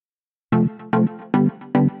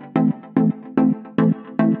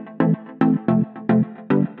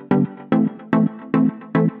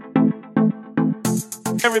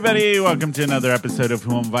Everybody, welcome to another episode of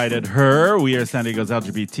Who Invited Her. We are San Diego's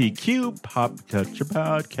LGBTQ pop culture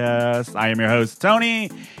podcast. I am your host,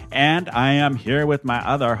 Tony, and I am here with my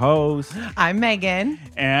other host. I'm Megan.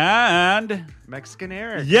 And... Mexican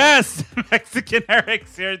Eric. Yes, Mexican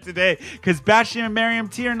Eric's here today because Bashy and Miriam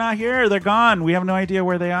T are not here. They're gone. We have no idea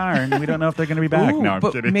where they are, and we don't know if they're going to be back. Ooh, no, I'm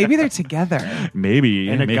but kidding. maybe they're together. Maybe.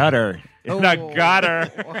 In a gutter. In a gutter.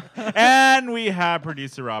 And we have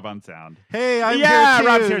producer Rob on sound. Hey, I'm yeah, here too.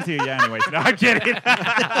 Rob's here too. Yeah, anyways. No, I'm kidding.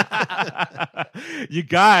 You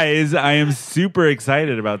guys, I am super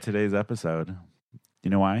excited about today's episode.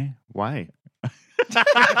 You know why? Why?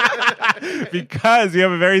 Because we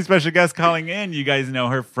have a very special guest calling in. You guys know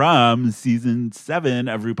her from season 7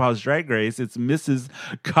 of RuPaul's Drag Race. It's Mrs.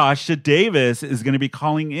 Kasha Davis is going to be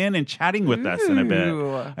calling in and chatting with us in a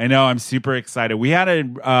bit. I know. I'm super excited. We had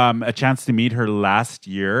a chance to meet her last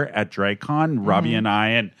year at DragCon, Robbie and I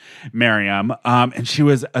and Miriam, and she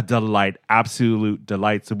was a delight, absolute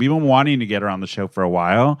delight. So we've been wanting to get her on the show for a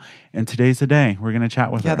while, and today's the day. We're going to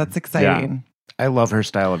chat with her. Yeah, that's exciting. I love her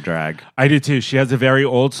style of drag. I do too. She has a very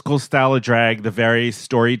old school style of drag, the very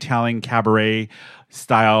storytelling cabaret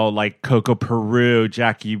style, like Coco Peru,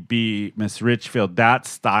 Jackie B, Miss Richfield, that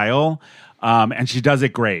style. And she does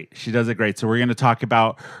it great. She does it great. So we're going to talk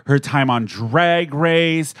about her time on Drag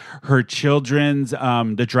Race, her children's,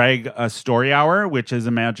 the Drag Story Hour, which is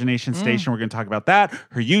Imagination Station. We're going to talk about that,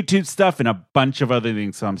 her YouTube stuff, and a bunch of other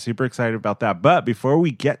things. So I'm super excited about that. But before we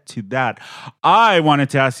get to that, I wanted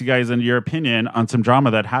to ask you guys your opinion on some drama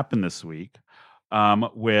that happened this week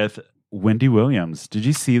with Wendy Williams. Did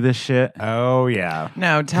you see this shit? Oh, yeah.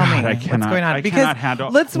 No, tell me what's going on. Cannot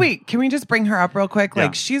handle. Let's wait. Can we just bring her up real quick? Yeah.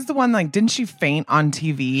 Like, she's the one, like, didn't she faint on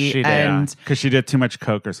TV? She did. And Because she did too much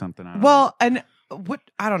coke or something. I don't know. well, and what?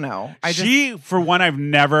 I don't know. She, for one, I've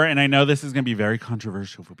never, and I know this is going to be very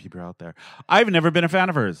controversial for people out there. I've never been a fan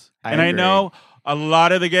of hers. I and agree. I know a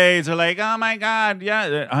lot of the gays are like, oh my God,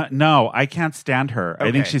 yeah. No, I can't stand her. I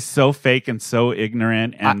think Okay. she's so fake and so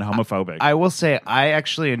ignorant and homophobic. I will say I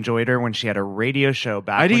actually enjoyed her when she had a radio show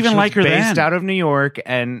back. I didn't when even she like was her based then. out of New York,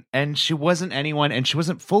 and she wasn't anyone, and she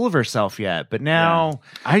wasn't full of herself yet. But now,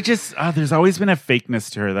 I just, there's always been a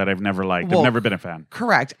fakeness to her that I've never liked. Well, I've never been a fan.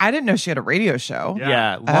 correct. I didn't know she had a radio show.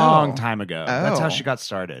 yeah, Oh. long time ago. That's how Oh. she got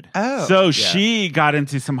started. Oh. So she got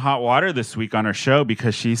into some hot water this week on her show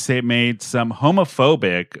because she made some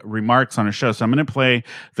homophobic remarks on her show. So I'm going to play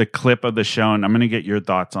the clip of the show and I'm going to get your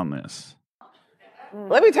thoughts on this.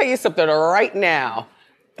 Let me tell you something right now.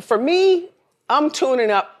 For me, I'm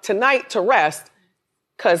tuning up tonight to rest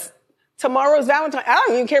because tomorrow's Valentine's. I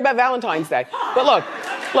don't even care about Valentine's Day. But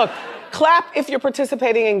look, clap if you're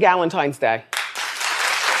participating in Galentine's Day.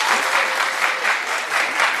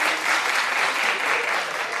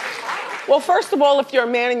 Well, first of all, if you're a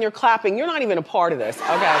man and you're clapping, you're not even a part of this,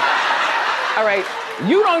 okay? All right,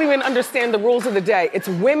 you don't even understand the rules of the day. It's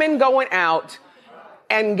women going out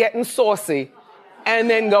and getting saucy and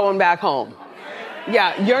then going back home.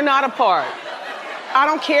 Yeah, you're not a part. I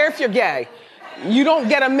don't care if you're gay. You don't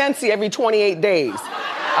get a mensie every 28 days,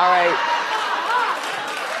 all right?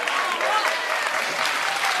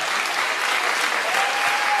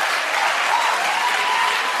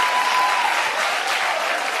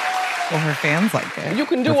 Well, her fans like it. You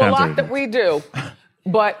can do The a fans lot are- that we do,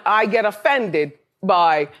 but I get offended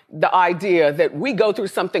by the idea that we go through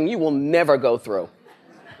something you will never go through.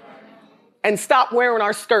 And stop wearing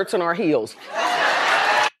our skirts and our heels.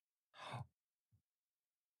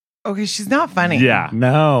 Okay, she's not funny. Yeah.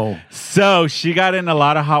 No. So she got in a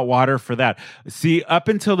lot of hot water for that. See, up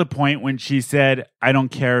until the point when she said, I don't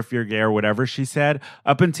care if you're gay or whatever she said,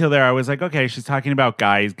 up until there, I was like, okay, she's talking about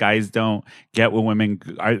guys. Guys don't get what women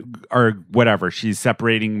are, or whatever. She's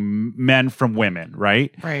separating men from women,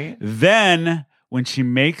 right? Right. Then when she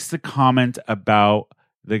makes the comment about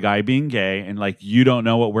the guy being gay and like, you don't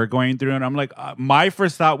know what we're going through. And I'm like, my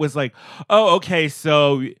first thought was like, oh, okay,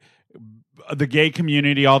 so the gay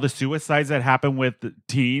community, all the suicides that happen with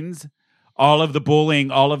teens, all of the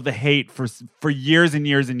bullying, all of the hate for years and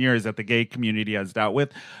years and years that the gay community has dealt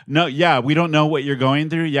with. No, yeah, we don't know what you're going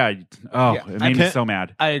through. Yeah. It made me so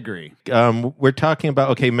mad. I agree. We're talking about,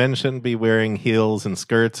 okay, men shouldn't be wearing heels and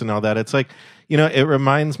skirts and all that. It's like, it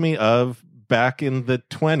reminds me of back in the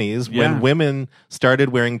 20s when women started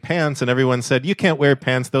wearing pants and everyone said, you can't wear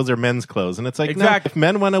pants, those are men's clothes. And it's like, no, if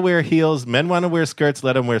men want to wear heels, men want to wear skirts,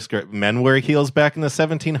 let them wear skirts. Men wear heels back in the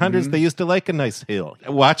 1700s. They used to like a nice heel.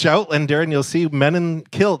 Watch Outlander and you'll see men in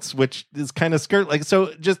kilts, which is kind of skirt like.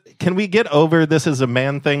 So just, can we get over this is a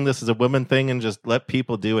man thing, this is a woman thing, and just let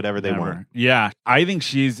people do whatever they want? Yeah. I think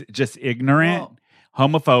she's just ignorant.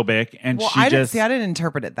 homophobic, and Well, she I just didn't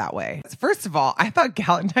interpret it that way. First of all, I thought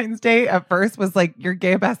Valentine's Day at first was like your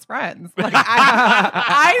gay best friends. Like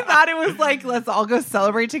I thought it was like, let's all go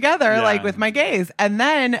celebrate together, Yeah. like with my gays. And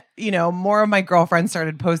then, more of my girlfriends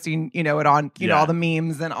started posting, it on, Yeah. all the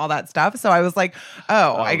memes and all that stuff. So I was like,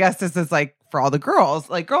 I guess this is like for all the girls,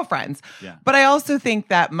 like girlfriends. Yeah. But I also think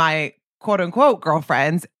that my quote unquote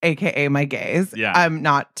girlfriends, AKA my gays, Yeah.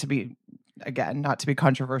 not to be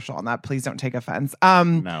controversial on that. Please don't take offense.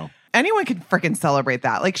 no. Anyone can freaking celebrate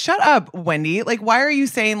that. Like, shut up, Wendy. Like, why are you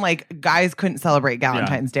saying like guys couldn't celebrate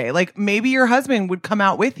Valentine's Day? Like, maybe your husband would come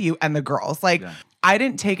out with you and the girls. Like, I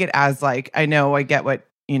didn't take it as like, I know I get what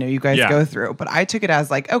you guys go through, but I took it as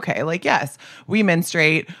like, okay, like, yes, we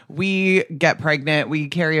menstruate, we get pregnant, we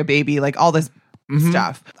carry a baby, like all this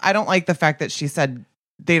stuff. I don't like the fact that she said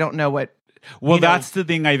they don't know what. Well, that's the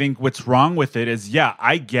thing. I think what's wrong with it is,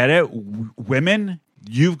 I get it. Women,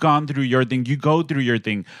 you've gone through your thing. You go through your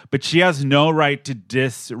thing. But she has no right to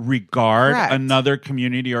disregard Correct. another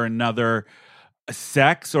community or another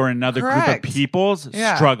sex or another group Correct. of people's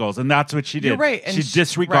struggles. And that's what she did. You're right. And she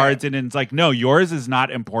disregards it and it's like, no, yours is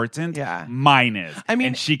not important. Yeah. Mine is. I mean,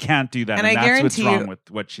 and she can't do that. and And, I that's what's guarantee wrong you-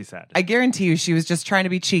 with what she said. I guarantee you, she was just trying to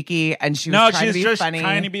be cheeky and she was No, trying to she's be just funny.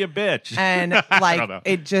 trying to be a bitch. And I don't like know.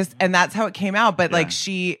 it just, and that's how it came out. But like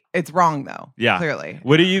it's wrong though. Yeah. Clearly.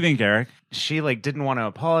 What do you think, Eric? She like didn't want to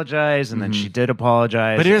apologize, and then she did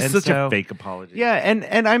apologize. But it is and such so- a fake apology. Yeah, and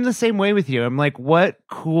I'm the same way with you. I'm like, what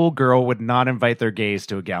cool girl would not invite their gays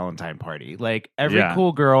to a Galentine party? Like every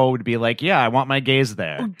cool girl would be like, yeah, I want my gays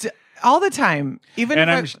there. All the time. Even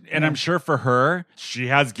if I'm sure for her, she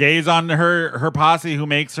has gays on her posse who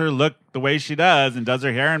makes her look the way she does and does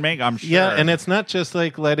her hair and makeup. I'm sure. Yeah, and it's not just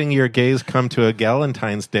like letting your gays come to a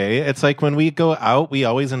Galentine's Day. It's like when we go out, we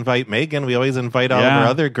always invite Megan. We always invite all of our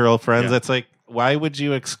other girlfriends. Yeah. It's like, why would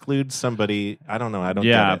you exclude somebody? I don't know. I don't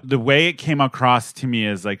get it. The way it came across to me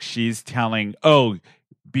is like she's telling,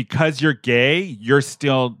 because you're gay,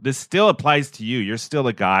 this still applies to you. You're still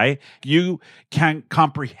a guy. You can't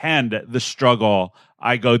comprehend the struggle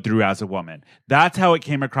I go through as a woman. That's how it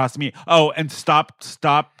came across to me. Oh, and stop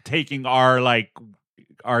taking our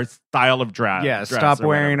style of dress. Yeah, dress stop or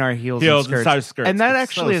wearing whatever. our heels Heels and and skirts. skirts. And that It's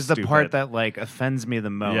actually so is the part stupid. that like offends me the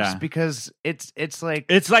most Yeah. because it's like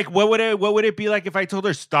It's like what would it be like if I told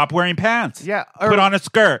her stop wearing pants? yeah, Put on a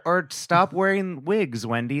skirt. or stop wearing wigs,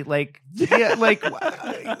 Wendy. Like like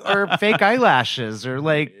or fake eyelashes or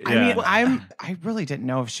like I mean, I really didn't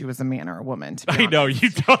know if she was a man or a woman. To be I know honest. you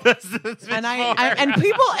told us this And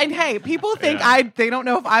before. people think they don't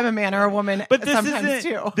know if I'm a man or a woman. But this sometimes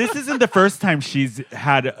isn't too. this isn't the first time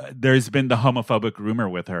there's been the homophobic rumor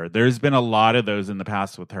with her. There's been a lot of those in the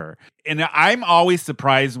past with her. And I'm always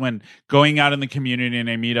surprised when going out in the community and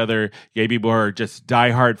I meet other gay people who are just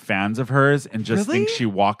diehard fans of hers and just Really? think she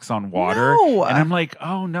walks on water. No. And I'm like,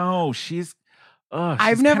 oh no, she's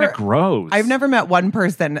I've never- kinda gross. I've never met one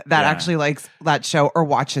person that Yeah. actually likes that show or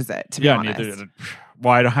watches it. To be honest, neither.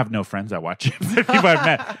 Well, I don't have no friends that watch it. The people I've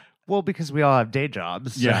met. well, because we all have day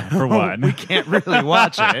jobs. so Yeah, for one. we can't really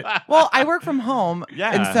watch it. Well, I work from home,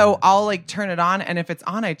 Yeah. and so I'll like turn it on, and if it's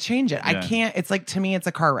on, I change it. I Yeah. can't. It's like to me, it's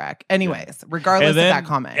a car wreck. Anyways, regardless of that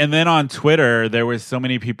comment. And then on Twitter, there was so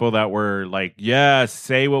many people that were like, yes,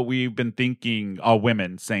 say what we've been thinking. All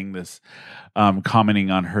women saying this, commenting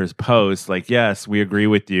on her post, like, yes, we agree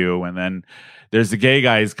with you. And then there's the gay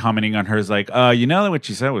guys commenting on hers, like, you know what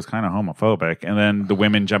you said was kind of homophobic. And then the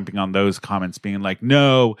women jumping on those comments being like,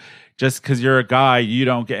 no, just because you're a guy, you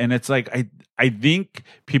don't get. And it's like, I think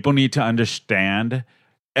people need to understand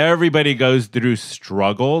everybody goes through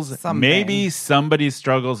struggles. Something. Maybe somebody's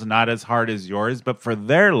struggles not as hard as yours, but for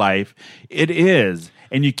their life, it is.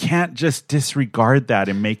 And you can't just disregard that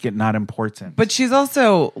and make it not important. But she's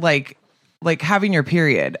also like having your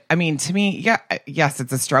period. I mean, to me, yes,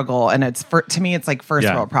 it's a struggle, and to me, it's like first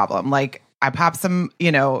Yeah. world problem. Like I pop some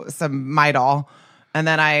Midol, and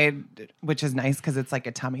then which is nice because it's like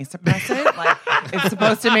a tummy suppressant. Like it's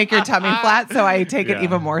supposed to make your tummy flat, so I take it Yeah.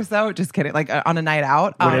 even more so. Just kidding. Like on a night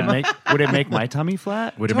out. Would it make my tummy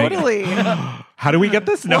flat? Would it make- Totally. How do we get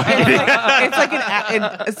this? No,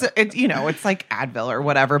 It's like Advil or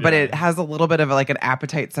whatever, but it has a little bit of like an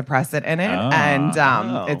appetite suppressant in it, and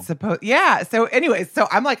it's supposed. Yeah. So, anyways, so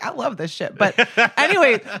I'm like, I love this shit, but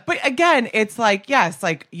anyways, but again, it's like, yes,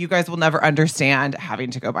 like you guys will never understand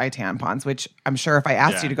having to go buy tampons, which I'm sure if I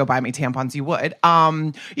asked Yeah. you to go buy me tampons, you would.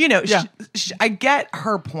 I get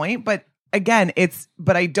her point, but. Again,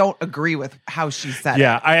 but I don't agree with how she said it.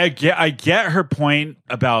 Yeah, I get her point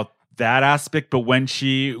about that aspect, but when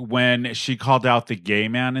she called out the gay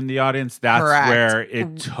man in the audience, that's where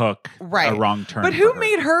it took a wrong turn. But who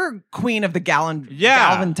made her queen of the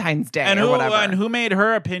Galentine's Day and or whatever? And who made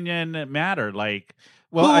her opinion matter? Like,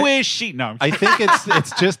 who is she? No, I think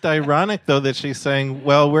it's just ironic though that she's saying,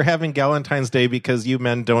 "Well, we're having Galentine's Day because you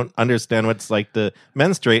men don't understand what it's like to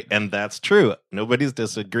menstruate," and that's true. Nobody's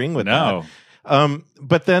disagreeing with that.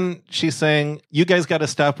 But then she's saying, you guys got to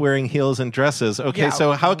stop wearing heels and dresses. Okay,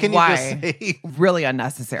 so how can you just say... Really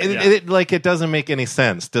unnecessary. It doesn't make any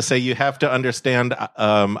sense to say you have to understand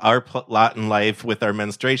our lot in life with our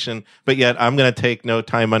menstruation, but yet I'm going to take no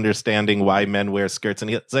time understanding why men wear skirts and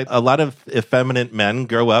heels. It's like a lot of effeminate men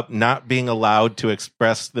grow up not being allowed to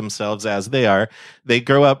express themselves as they are. They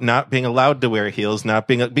grow up not being allowed to wear heels,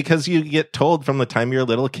 because you get told from the time you're a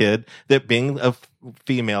little kid that being a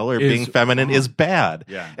female or being feminine is bad.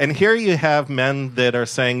 Yeah. And here you have men that are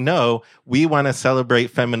saying, no, we want to celebrate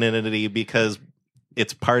femininity because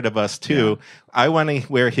it's part of us too. Yeah. I want to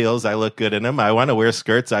wear heels. I look good in them. I want to wear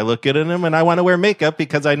skirts. I look good in them. And I want to wear makeup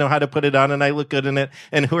because I know how to put it on and I look good in it.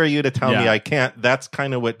 And who are you to tell me I can't? That's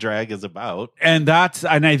kind of what drag is about. And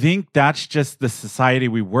I think that's just the society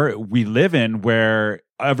we live in, where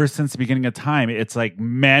ever since the beginning of time, it's like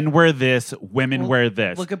men wear this, women wear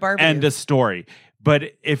this. Look at Barbie. End of story.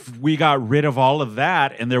 But if we got rid of all of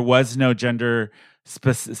that and there was no gender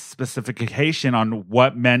specification on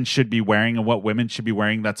what men should be wearing and what women should be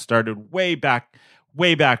wearing, that started way back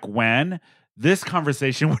when, this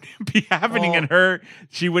conversation wouldn't be happening, and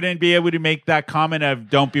she wouldn't be able to make that comment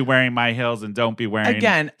of don't be wearing my heels and don't be wearing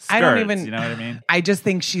skirts. I don't even, you know what I mean? I just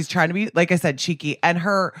think she's trying to be, like I said, cheeky, and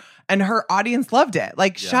her audience loved it.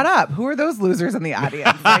 Like, shut up. Who are those losers in the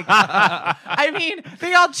audience? Like, I mean,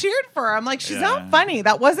 they all cheered for her. I'm like, she's not funny.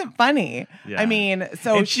 That wasn't funny. Yeah. I mean,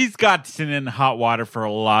 so... And she's gotten in hot water for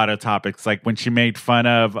a lot of topics. Like when she made fun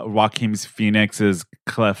of Joaquin Phoenix's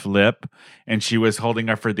cleft lip and she was holding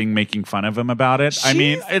up her thing, making fun of him about it. I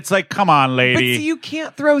mean, it's like, come on, lady. But see, you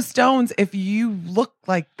can't throw stones if you look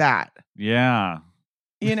like that. Yeah.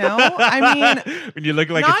 You know, I mean, when you look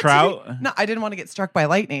like a trout. I didn't want to get struck by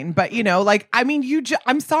lightning, but you know, like, I mean,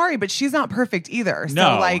 I'm sorry, but she's not perfect either. So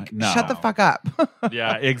shut the fuck up.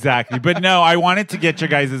 Yeah, exactly. But no, I wanted to get your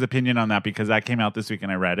guys' opinion on that because that came out this week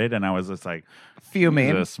and I read it and I was just like,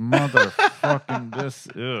 fuming. This motherfucking this.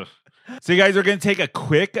 Ugh. So you guys are going to take a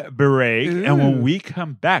quick break. Ooh. And when we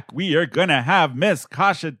come back, we are going to have Miss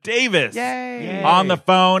Kasha Davis on the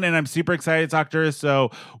phone. And I'm super excited to talk to her.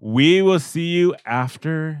 So we will see you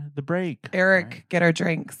after the break. Eric, get our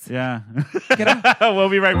drinks. Yeah. We'll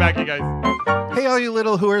be right back, you guys. Hey, all you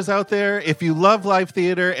little hooers out there. If you love live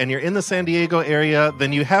theater and you're in the San Diego area,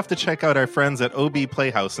 then you have to check out our friends at OB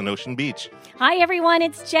Playhouse in Ocean Beach. Hi, everyone.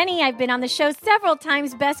 It's Jenny. I've been on the show several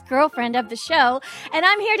times, best girlfriend of the show. And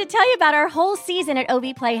I'm here to tell you about our whole season at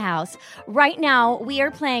OB Playhouse. Right now, we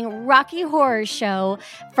are playing Rocky Horror Show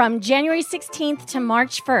from January 16th to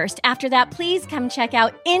March 1st. After that, please come check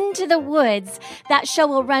out Into the Woods. That show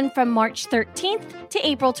will run from March 13th to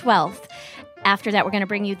April 12th. After that, we're going to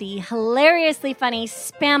bring you the hilariously funny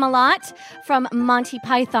Spam-A-Lot from Monty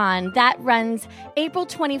Python. That runs April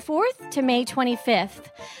 24th to May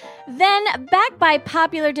 25th. Then, back by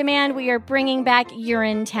popular demand, we are bringing back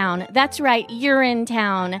Urinetown. That's right,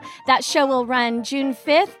 Urinetown. That show will run June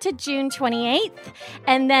 5th to June 28th.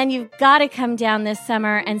 And then you've got to come down this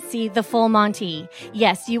summer and see The Full Monty.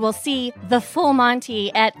 Yes, you will see The Full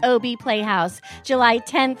Monty at OB Playhouse, July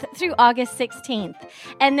 10th through August 16th.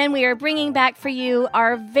 And then we are bringing back for you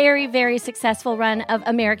our very, very successful run of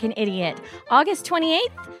American Idiot, August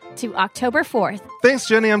 28th to October 4th. Thanks,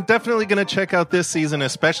 Jenny. I'm definitely going to check out this season,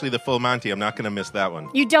 especially The Full Monty. I'm not going to miss that one.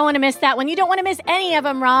 You don't want to miss that one. You don't want to miss any of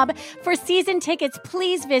them, Rob. For season tickets,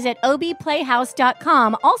 please visit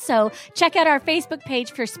obplayhouse.com. Also, check out our Facebook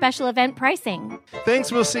page for special event pricing.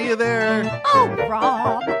 Thanks. We'll see you there. Oh,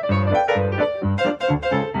 Rob.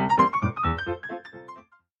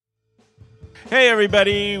 Hey,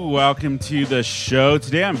 everybody. Welcome to the show.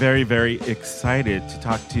 Today, I'm very, very excited to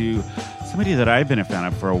talk to somebody that I've been a fan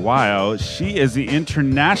of for a while. She is the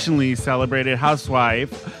internationally celebrated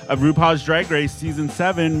housewife of RuPaul's Drag Race Season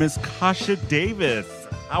 7, Miss Kasha Davis.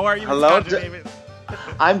 How are you, Miss Kasha Davis?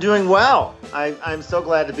 I'm doing well. I'm so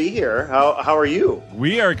glad to be here. How are you?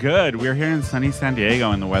 We are good. We're here in sunny San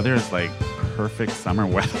Diego, and the weather is like perfect summer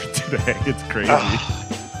weather today. It's crazy.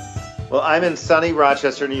 Well, I'm in sunny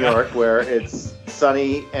Rochester, New York, where it's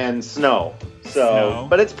sunny and snow.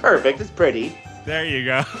 But it's perfect. It's pretty. There you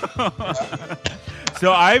go.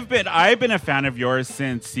 So I've been a fan of yours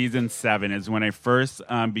since season 7 is when I first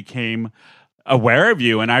became aware of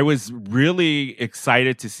you, and I was really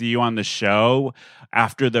excited to see you on the show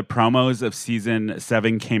after the promos of season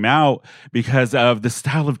 7 came out because of the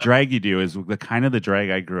style of drag you do is the kind of the drag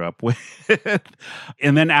I grew up with.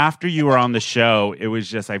 And then after you were on the show, it was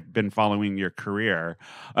just I've been following your career.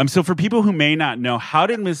 So for people who may not know, how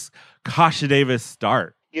did Miss Kasha Davis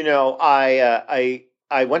start? You know, I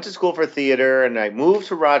went to school for theater and I moved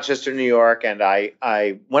to Rochester, New York, and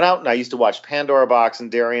I went out and I used to watch Pandora Box and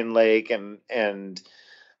Darien Lake and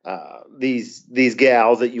these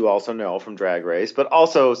gals that you also know from Drag Race, but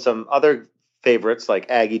also some other favorites like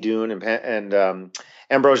Aggie Doon and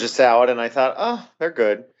Ambrosia Salad, and I thought, oh, they're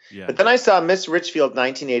good. Yeah. But then I saw Miss Richfield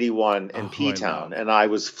 1981 in P-Town, and I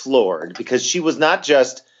was floored because she was not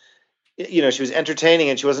just, you know, she was entertaining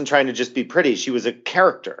and she wasn't trying to just be pretty. She was a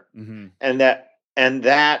character. Mm-hmm. And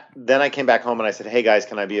then I came back home and I said, hey guys,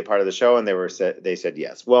 can I be a part of the show? And they said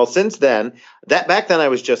yes. Well, since then, back then I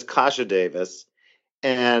was just Kasha Davis.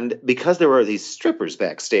 And because there were these strippers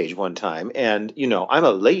backstage one time, and, you know, I'm a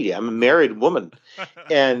lady, I'm a married woman.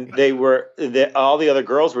 And all the other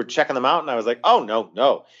girls were checking them out. And I was like, oh,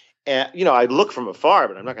 no. And, you know, I'd look from afar,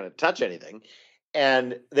 but I'm not going to touch anything.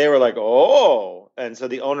 And they were like, oh. And so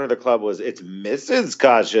the owner of the club it's Mrs.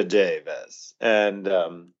 Kasha Davis. And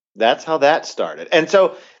that's how that started. And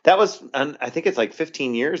so that was, I think it's like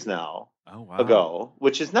 15 years now ago,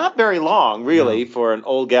 which is not very long, really, for an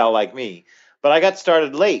old gal like me. But I got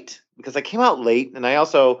started late because I came out late, and I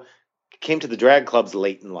also came to the drag clubs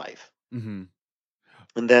late in life. Mm-hmm.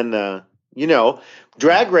 And then, you know,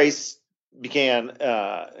 Drag Race began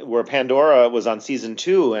where Pandora was on season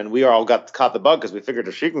 2, and we all caught the bug because we figured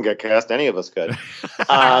if she can get cast, any of us could.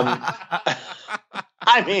 I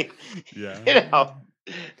mean, you know,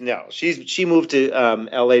 no, she moved to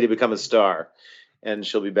L.A. to become a star. And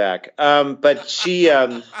she'll be back. But she's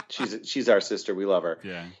our sister. We love her.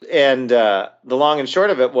 Yeah. And the long and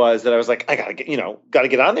short of it was that I was like, I gotta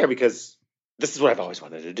get on there because this is what I've always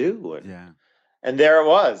wanted to do. And there it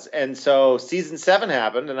was. And so season 7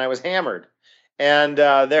 happened, and I was hammered. And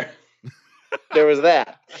there was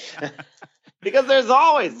that. Because there's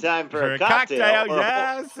always time for a cocktail.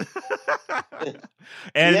 Yes.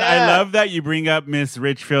 And I love that you bring up Miss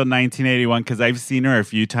Richfield 1981 because I've seen her a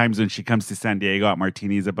few times when she comes to San Diego at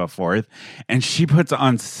Martini's Above 4th. And she puts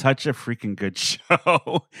on such a freaking good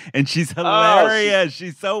show. And she's hilarious.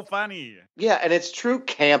 She's so funny. Yeah, and it's true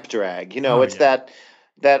camp drag. You know, it's that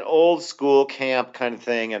old school camp kind of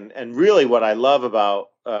thing. And really what I love about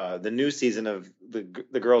the new season of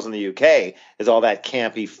the Girls in the UK is all that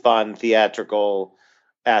campy, fun, theatrical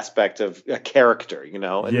aspect of a character, you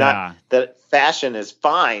know, and not that fashion is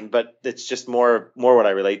fine, but it's just more what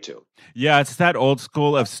I relate to. Yeah, it's that old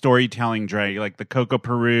school of storytelling drag, like the Coco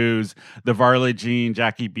Perus, the Varla Jean,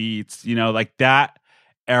 Jackie Beats, you know, like that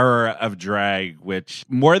era of drag, which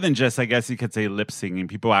more than just, I guess you could say, lip singing,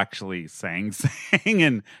 people actually sang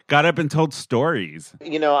and got up and told stories.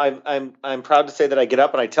 You know, I'm proud to say that I get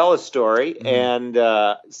up and I tell a story, and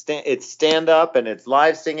it's stand up and it's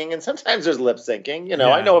live singing, and sometimes there's lip syncing. You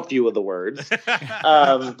know, I know a few of the words.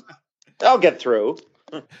 I'll get through.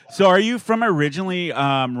 So, are you from originally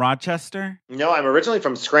Rochester? No, I'm originally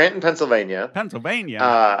from Scranton, Pennsylvania.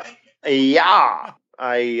 Yeah.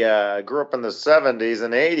 I grew up in the 70s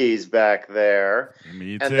and 80s back there.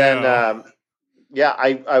 Me too. And then,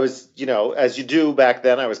 I was, you know, as you do back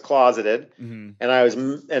then, I was closeted. Mm-hmm. And I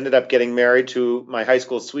ended up getting married to my high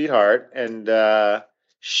school sweetheart. And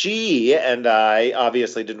she and I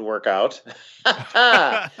obviously didn't work out.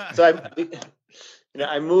 So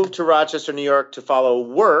I moved to Rochester, New York to follow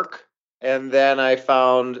work. And then I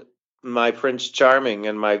found my Prince Charming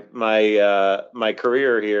and my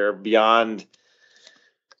career here beyond,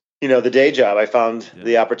 you know, the day job. I found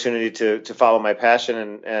the opportunity to follow my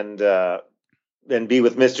passion and be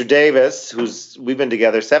with Mr. Davis, we've been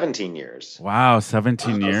together 17 years. Wow,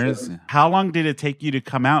 17 years. How long did it take you to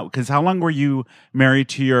come out? Because how long were you married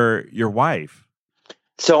to your wife?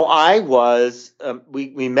 So I was,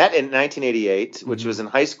 we met in 1988, which was in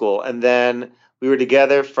high school. And then we were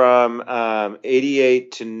together from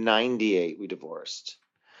 88 to 98, we divorced.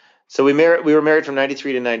 So we were married from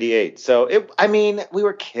 93 to 98. So we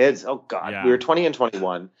were kids. Oh God, we were 20 and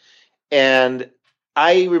 21. And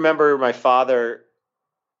I remember my father,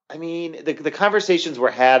 the conversations were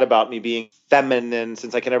had about me being feminine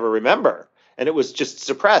since I can ever remember. And it was just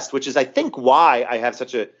suppressed, which is, I think, why I have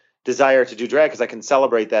such a desire to do drag, because I can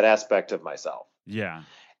celebrate that aspect of myself. Yeah.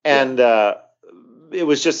 And it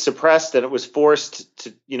was just suppressed, and it was forced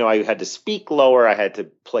to, you know, I had to speak lower. I had to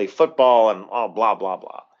play football and blah, blah,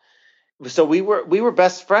 blah. So we were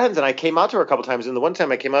best friends, and I came out to her a couple times. And the one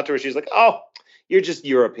time I came out to her, she was like, "Oh, you're just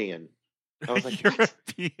European." I was like,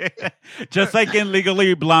 European. Just like in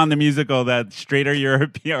Legally Blonde, the musical, that straighter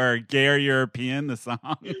European or gayer European, the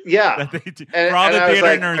song. Yeah. That they do. And, For all and the I was theater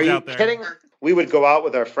like, nerds are you out there. kidding? We would go out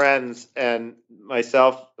with our friends, and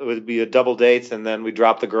myself, it would be a double dates, and then we'd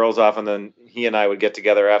drop the girls off, and then he and I would get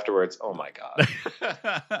together afterwards. Oh my God.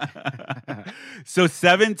 So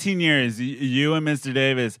 17 years, you and Mr.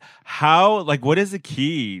 Davis, what is the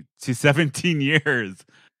key to 17 years?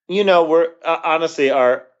 We're honestly,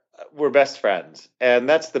 we're best friends. And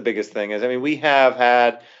that's the biggest thing we have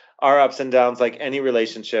had our ups and downs like any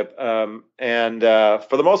relationship. And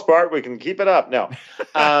for the most part, we can keep it up. No.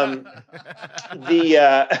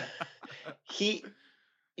 He,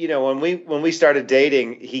 when we started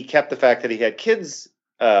dating, he kept the fact that he had kids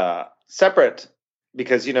separate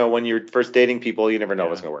because, when you're first dating people, you never know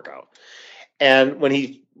what's going to work out. And when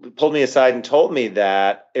he pulled me aside and told me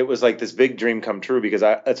that, it was like this big dream come true because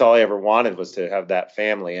that's all I ever wanted was to have that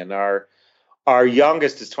family. And our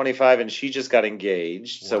youngest is 25 and she just got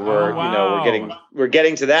engaged. So we're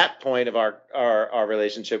getting to that point of our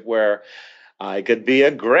relationship where I could be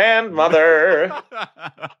a grandmother.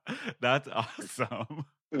 That's awesome.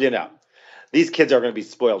 These kids are going to be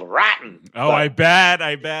spoiled rotten. Oh, I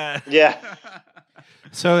bet. Yeah.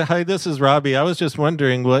 So, hi, this is Robbie. I was just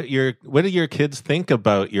wondering what do your kids think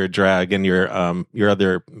about your drag and your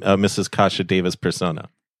other Mrs. Kasha Davis persona?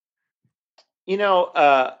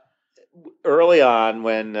 Early on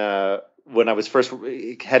when I was first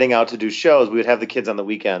heading out to do shows, we would have the kids on the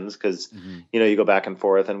weekends because, you go back and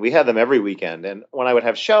forth, and we had them every weekend. And when I would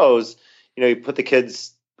have shows, you put the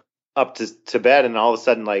kids up to bed, and all of a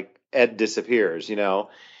sudden, like, Ed disappears,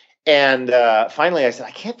 And finally, I said,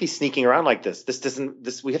 I can't be sneaking around like this.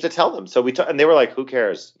 We have to tell them. So and they were like, who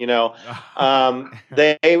cares? Then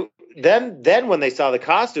when they saw the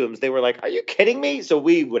costumes, they were like, are you kidding me? So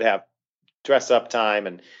we would have dress up time,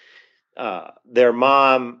 and their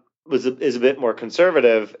mom is a bit more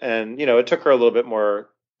conservative, and it took her a little bit more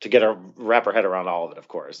to wrap her head around all of it, of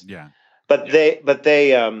course. Yeah. But they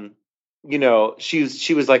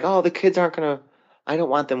she was like, oh, the kids aren't gonna. I don't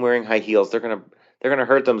want them wearing high heels. They're gonna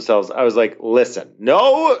hurt themselves. I was like, listen,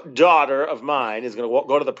 no daughter of mine is gonna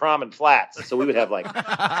go to the prom in flats. So we would have like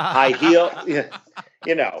high heel.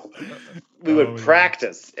 We would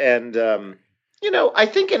practice, and I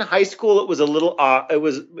think in high school it was a little.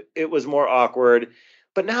 It was more awkward,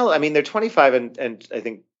 but now they're 25 and I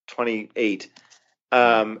think 28,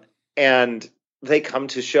 and they come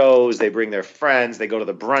to shows. They bring their friends. They go to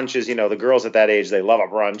the brunches. The girls at that age, they love a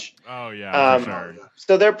brunch. Oh yeah, for sure.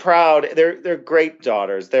 So they're proud. They're great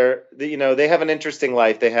daughters. They have an interesting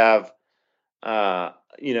life. They have, a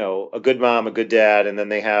good mom, a good dad, and then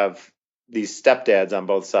they have these stepdads on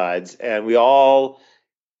both sides, and we all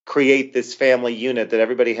create this family unit that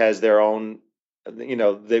everybody has their own.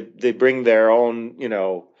 They bring their own,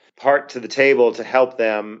 part to the table to help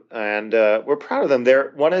them, and we're proud of them.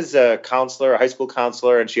 One is a counselor, a high school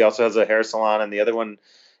counselor, and she also has a hair salon, and the other one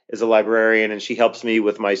is a librarian, and she helps me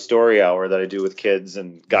with my story hour that I do with kids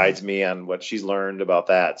and guides me on what she's learned about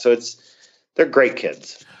that. So they're great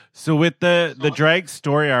kids. So with the drag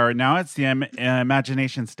story hour, now it's the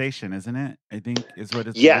Imagination Station, isn't it? I think is what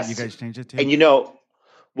it's. Yes. What you guys changed it to. And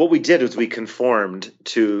what we did was we conformed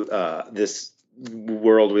to this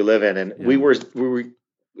world we live in, and we were.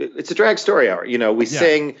 It's a drag story hour. We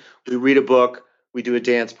sing, we read a book, we do a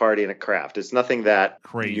dance party and a craft. It's nothing that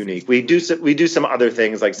crazy unique. We do some other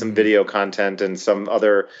things like some video content, and some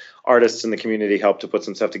other artists in the community help to put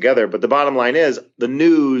some stuff together. But the bottom line is the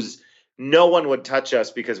news, no one would touch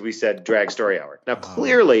us because we said drag story hour. Now,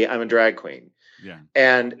 clearly I'm a drag queen. Yeah.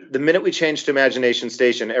 And the minute we changed to Imagination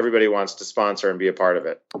Station, everybody wants to sponsor and be a part of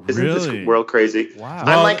it. Isn't this world crazy?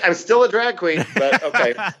 Wow. I'm still a drag queen, but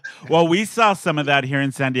okay. Well, we saw some of that here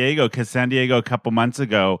in San Diego because San Diego a couple months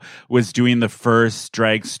ago was doing the first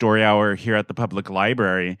drag story hour here at the public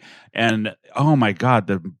library. And oh my God,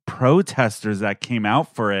 the protesters that came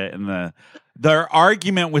out for it, and their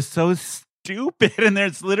argument was so stupid. And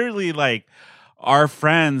there's literally like our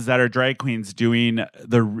friends that are drag queens doing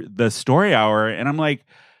the story hour, and I'm like,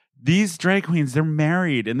 these drag queens, they're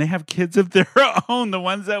married and they have kids of their own, the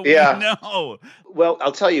ones that we know. Well,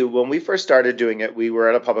 I'll tell you, when we first started doing it, we were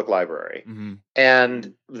at a public library,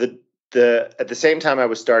 and at the same time I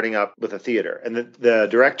was starting up with a theater, and the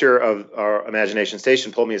director of our Imagination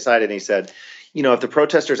Station pulled me aside and he said, if the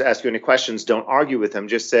protesters ask you any questions, don't argue with them.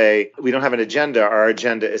 Just say, we don't have an agenda. Our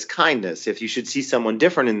agenda is kindness. If you should see someone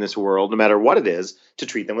different in this world, no matter what it is, to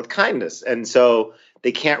treat them with kindness. And so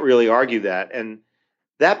they can't really argue that. And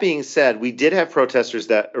that being said, we did have protesters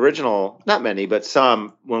not many, but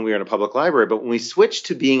some when we were in a public library. But when we switched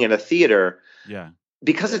to being in a theater,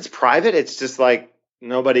 because it's private, it's just like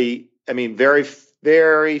nobody, I mean, very,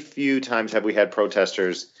 very few times have we had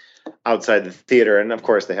protesters outside the theater. And of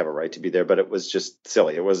course they have a right to be there, but it was just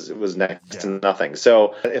silly. It was next to nothing.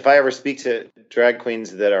 So if I ever speak to drag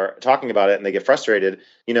queens that are talking about it and they get frustrated,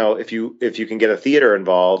 if you can get a theater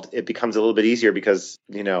involved, it becomes a little bit easier because,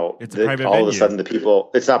 it's a private all venue. of a sudden the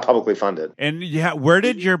people, it's not publicly funded. And where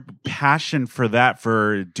did your passion for that,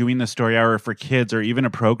 for doing the story hour for kids or even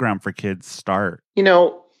a program for kids start?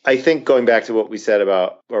 I think going back to what we said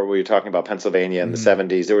about, or we were talking about Pennsylvania in the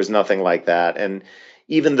 70s, there was nothing like that. And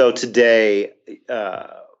even though today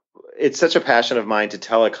it's such a passion of mine to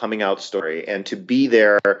tell a coming out story and to be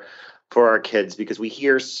there for our kids, because we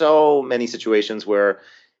hear so many situations where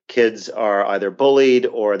kids are either bullied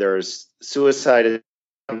or there's suicide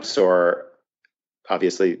attempts, or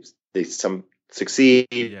obviously some succeed.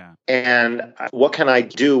 Yeah. And what can I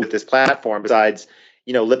do with this platform besides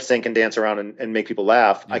lip sync and dance around and make people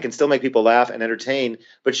laugh? I can still make people laugh and entertain,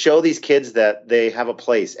 but show these kids that they have a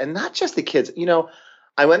place. And not just the kids.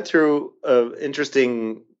 I went through an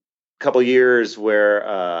interesting couple years where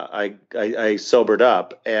I sobered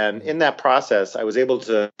up. And in that process, I was able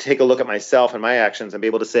to take a look at myself and my actions and be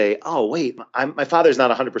able to say, oh, wait, my father's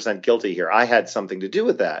not 100% guilty here. I had something to do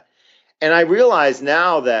with that. And I realize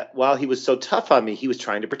now that while he was so tough on me, he was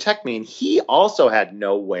trying to protect me. And he also had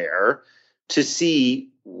nowhere to see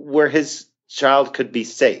where his child could be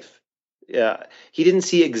safe. He didn't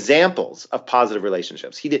see examples of positive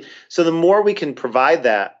relationships. He did. So the more we can provide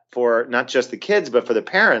that for not just the kids, but for the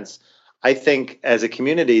parents, I think as a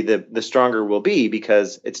community, the stronger we'll be,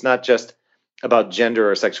 because it's not just about gender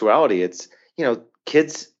or sexuality. It's,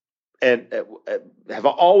 kids have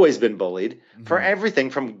always been bullied for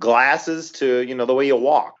everything from glasses to, the way you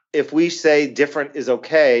walk. If we say different is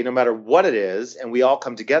okay, no matter what it is, and we all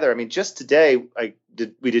come together. I mean, just today,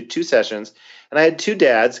 we did 2 sessions, and I had 2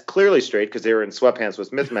 dads, clearly straight because they were in sweatpants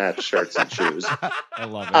with mismatched shirts and shoes. I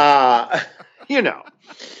love it.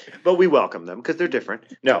 But we welcome them because they're different.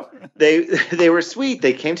 No, they were sweet.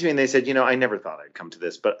 They came to me and they said, I never thought I'd come to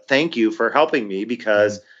this, but thank you for helping me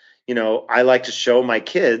because, I like to show my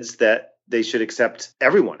kids that they should accept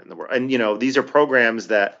everyone in the world. And, these are programs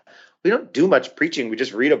that we don't do much preaching. We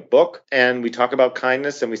just read a book and we talk about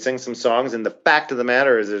kindness and we sing some songs. And the fact of the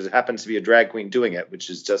matter is there happens to be a drag queen doing it, which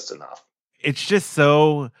is just enough. It's just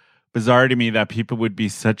so bizarre to me that people would be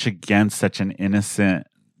such against such an innocent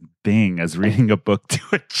thing as reading a book to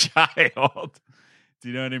a child. Do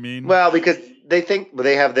you know what I mean? Well, because they think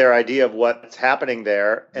they have their idea of what's happening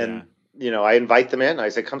there. And, I invite them in. I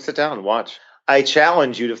say, come sit down and watch. I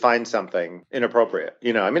challenge you to find something inappropriate.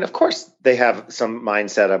 Of course they have some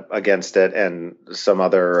mindset against it and some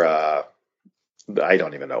other, I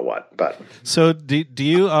don't even know what, but. So do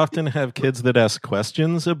you often have kids that ask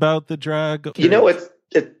questions about the drag?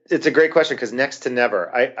 It's a great question because next to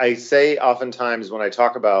never. I say oftentimes when I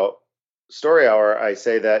talk about Story Hour, I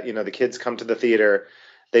say that, the kids come to the theater.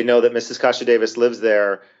 They know that Mrs. Kasha Davis lives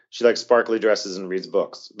there. She likes sparkly dresses and reads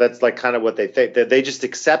books. That's like kind of what they think. They just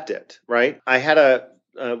accept it, right? I had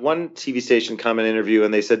one TV station come and interview,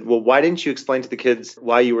 and they said, well, why didn't you explain to the kids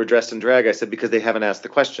why you were dressed in drag? I said, because they haven't asked the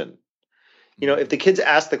question. If the kids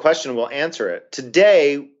ask the question, we'll answer it.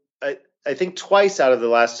 Today, I think twice out of the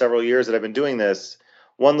last several years that I've been doing this,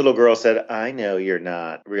 one little girl said, I know you're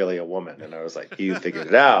not really a woman. And I was like, you figured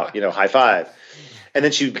it out, high five. And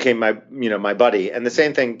then she became my buddy. And the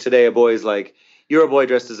same thing today, a boy's like, you're a boy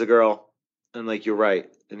dressed as a girl. And like, you're right.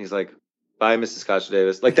 And he's like, bye, Mrs. Kasha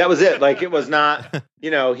Davis. Like, that was it. Like, it was not,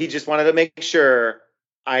 he just wanted to make sure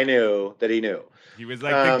I knew that he knew. He was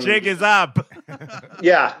like, the jig is up.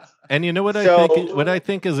 Yeah. And what I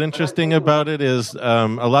think is interesting about it is a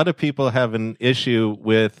lot of people have an issue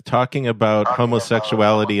with talking about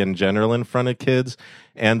homosexuality in general in front of kids,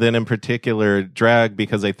 and then in particular drag,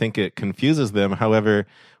 because I think it confuses them. However,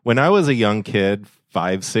 when I was a young kid,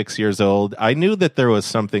 5, 6 years old, I knew that there was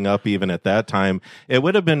something up even at that time. It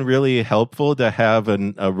would have been really helpful to have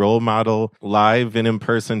a role model live and in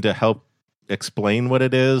person to help explain what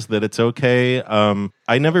it is, that it's okay.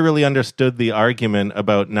 I never really understood the argument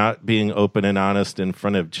about not being open and honest in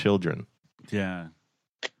front of children. Yeah.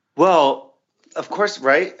 Well, of course,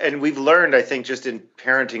 right? And we've learned, I think, just in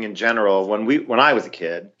parenting in general, when I was a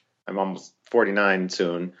kid, I'm almost 49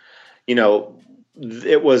 soon,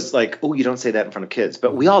 it was like, oh, you don't say that in front of kids.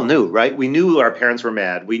 But we all knew, right? We knew our parents were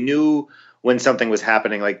mad. We knew when something was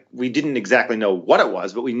happening. Like, we didn't exactly know what it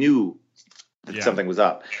was, but we knew that something was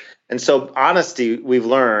up. And so honesty, we've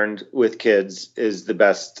learned with kids, is the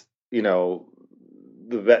best, the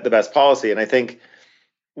best policy. And I think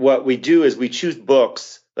what we do is we choose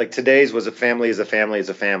books. Like today's was A Family is a Family is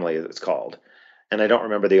a Family, it's called. and I don't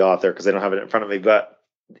remember the author because I don't have it in front of me, but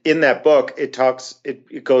in that book, it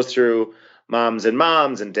goes through moms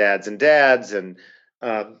and dads and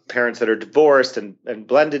parents that are divorced and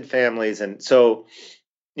blended families. And so,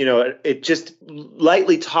 it just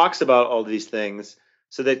lightly talks about all these things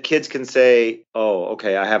so that kids can say, oh,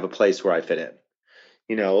 okay, I have a place where I fit in,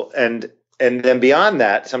 and then beyond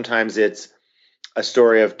that, sometimes it's a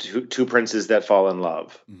story of two princes that fall in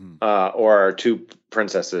love, or two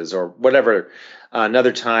princesses or whatever.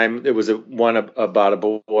 Another time there was one about a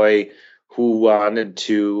boy who wanted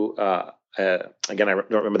to, again, I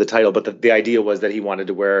don't remember the title, but the idea was that he wanted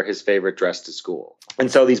to wear his favorite dress to school.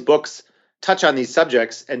 And so these books touch on these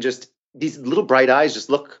subjects, and just these little bright eyes just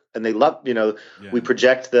look, and they love, we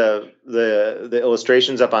project the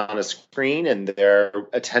illustrations up on a screen, and they're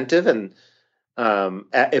attentive. And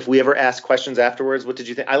if we ever ask questions afterwards, what did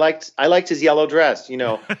you think? I liked his yellow dress.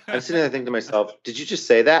 I'm sitting there thinking to myself, did you just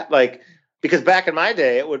say that? Because back in my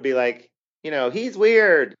day, it would be like, he's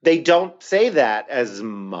weird. They don't say that as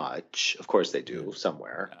much. Of course they do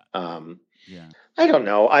somewhere. I don't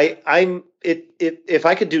know. If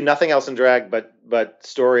I could do nothing else in drag, but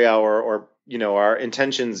Story Hour, or, our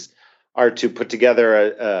intentions are to put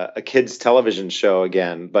together a kids television show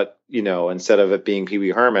again, but, instead of it being Pee Wee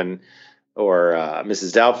Herman or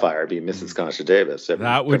Mrs. Doubtfire, be Mrs. Concha Davis.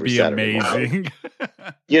 That would be Saturday amazing.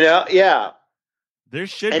 Yeah. There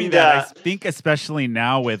should be that. I think especially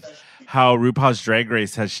now with how RuPaul's Drag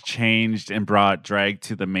Race has changed and brought drag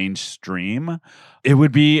to the mainstream, it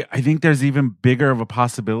would be, I think there's even bigger of a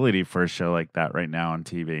possibility for a show like that right now on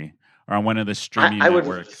TV or on one of the streaming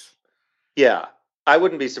networks. Yeah, I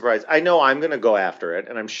wouldn't be surprised. I know I'm going to go after it,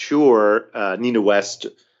 and I'm sure Nina West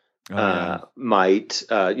might.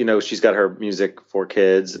 She's got her Music for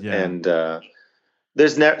Kids, and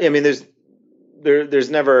there's never,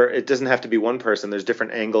 it doesn't have to be one person. There's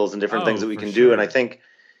different angles and different things that we can do. And I think,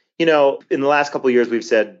 in the last couple of years, we've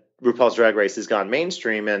said RuPaul's Drag Race has gone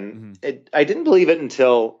mainstream, and I didn't believe it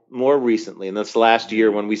until more recently. In this last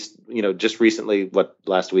year, when we, just recently,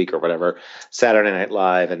 last week or whatever, Saturday Night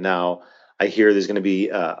Live, and now I hear there's going to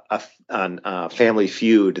be on Family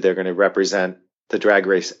Feud. They're going to represent the Drag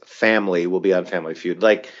Race family. Will be on Family Feud.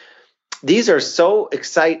 These are so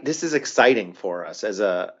exciting. This is exciting for us as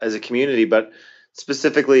a community, but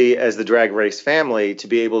specifically as the Drag Race family, to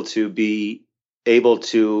be able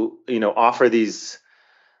to offer this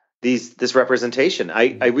representation.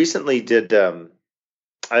 I recently did a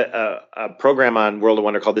program on World of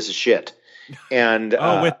Wonder called "This Is Shit," and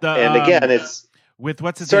it's with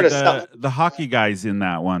what's his name, the hockey guys in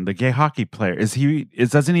that one, the gay hockey player. Isn't he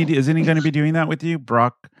going to be doing that with you,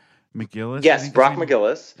 Brock McGillis? Yes, Brock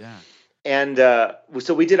McGillis. Yeah. And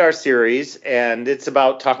so we did our series, and it's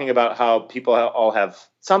about talking about how people all have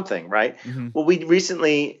something, right? Mm-hmm. Well,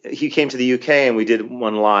 he came to the UK, and we did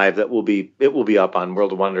one live it will be up on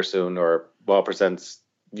World of Wonder soon, or Well Presents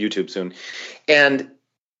YouTube soon. And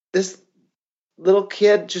this little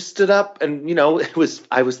kid just stood up, and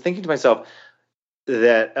I was thinking to myself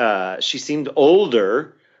that she seemed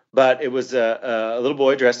older, but it was a little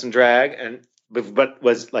boy dressed in drag, but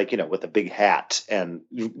was with a big hat and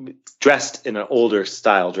dressed in an older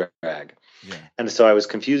style drag. Yeah. And so I was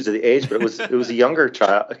confused at the age, but it was a younger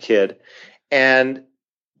kid, and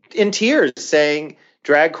in tears saying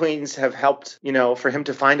drag queens have helped, for him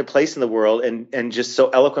to find a place in the world, and just so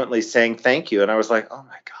eloquently saying thank you. And I was like, oh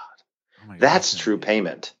my God, that's true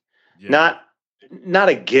payment. Yeah. Not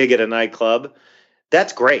a gig at a nightclub.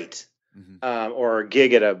 That's great. Mm-hmm. Or a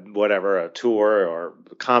gig at a tour or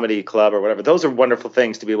a comedy club or whatever. Those are wonderful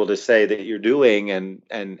things to be able to say that you're doing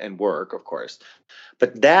and work, of course.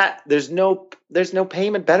 But there's no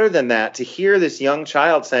payment better than that, to hear this young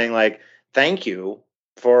child saying thank you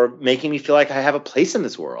for making me feel like I have a place in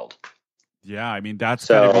this world. Yeah, I mean, that's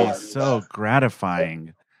going to be so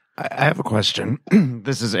gratifying. I have a question.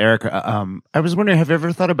 This is Erica. I was wondering, have you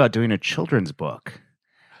ever thought about doing a children's book?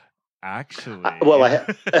 Actually, I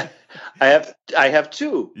have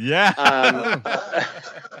two. Yeah.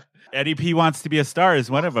 Eddie P Wants to Be a Star is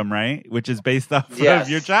one of them, right? Which is based off of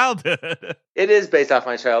your childhood. It is based off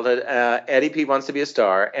my childhood. Eddie P Wants to Be a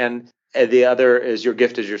Star, and the other is Your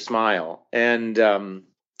Gift Is Your Smile. And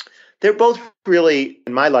they're both really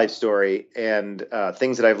in my life story, and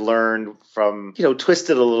things that I've learned from,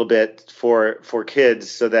 twisted a little bit for kids,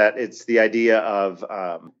 so that it's the idea of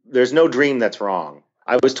there's no dream that's wrong.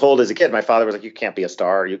 I was told as a kid, my father was like, you can't be a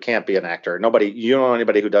star. You can't be an actor. You don't know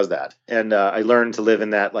anybody who does that. And I learned to live in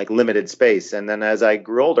that limited space. And then as I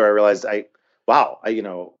grew older, I realized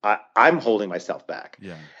I'm holding myself back.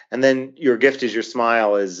 Yeah. And then Your Gift Is Your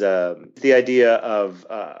Smile is the idea of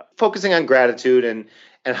focusing on gratitude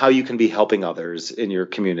and how you can be helping others in your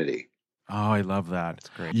community. Oh, I love that. It's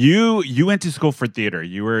great. You went to school for theater.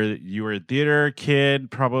 You were a theater kid,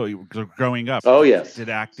 probably growing up. Oh, yes. Did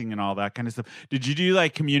acting and all that kind of stuff. Did you do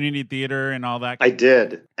like community theater and all that? I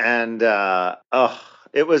did, and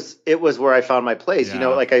it was where I found my place. Yeah. You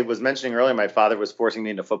know, like I was mentioning earlier, my father was forcing me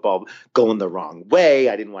into football, going the wrong way.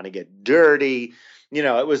 I didn't want to get dirty. You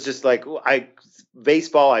know, it was just like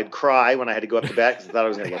baseball. I'd cry when I had to go up to bat because I thought I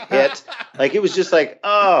was going to get hit. Like it was just like,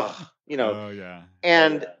 you know. Oh yeah.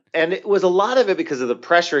 And it was a lot of it because of the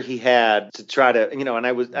pressure he had to try to, you know, and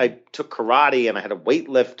I took karate and I had to weight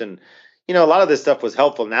lift, and, you know, a lot of this stuff was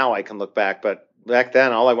helpful. Now I can look back, but back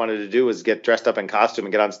then all I wanted to do was get dressed up in costume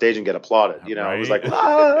and get on stage and get applauded. You know, right. It was like,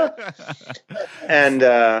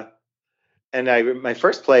 and my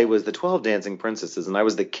first play was The 12 Dancing Princesses, and I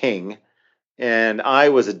was the king. And I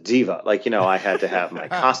was a diva. Like, you know, I had to have my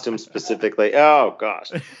costume specifically. Oh,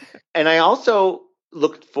 gosh. And I also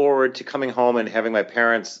looked forward to coming home and having my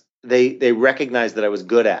parents, they recognized that I was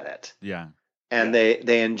good at it. Yeah. And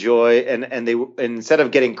they enjoy, and they, instead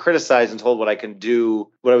of getting criticized and told what I can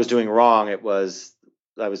do, what I was doing wrong, I was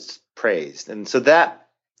praised. And so that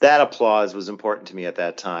applause was important to me at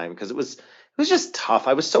that time, because it was just tough.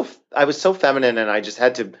 I was so feminine, and I just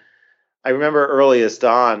had to. I remember earliest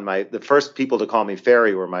on, the first people to call me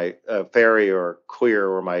fairy were my fairy or queer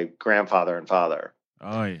were my grandfather and father.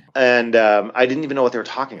 Oh, yeah. And I didn't even know what they were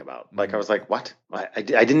talking about. Like I was like, "What?" I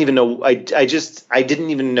didn't even know. I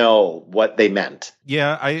didn't even know what they meant.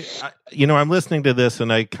 Yeah, I I'm listening to this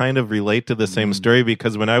and I kind of relate to the same story,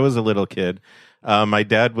 because when I was a little kid, my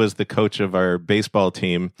dad was the coach of our baseball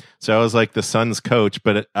team, so I was like the son's coach,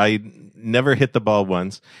 but I never hit the ball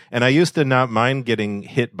once. And I used to not mind getting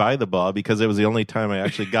hit by the ball because it was the only time I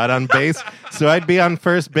actually got on base. So I'd be on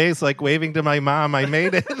first base, like waving to my mom, I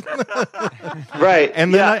made it. Right.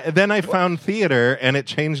 And then I found theater, and it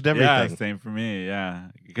changed everything. Yeah, same for me. Yeah.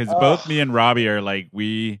 Because both me and Robbie are like,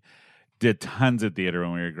 we did tons of theater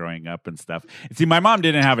when we were growing up and stuff. And see, my mom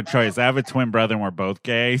didn't have a choice. I have a twin brother and we're both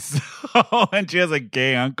gay. So, and she has a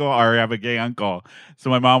gay uncle, or I have a gay uncle.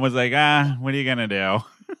 So my mom was like, what are you going to do?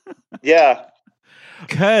 Yeah.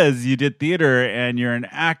 Because you did theater and you're an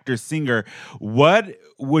actor, singer. What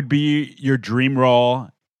would be your dream role,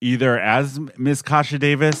 either as Miss Kasha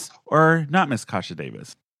Davis or not Miss Kasha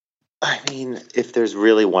Davis? I mean, if there's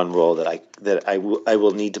really one role that I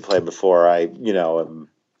will need to play before I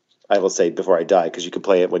will say before I die, because you can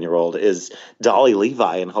play it when you're old, is Dolly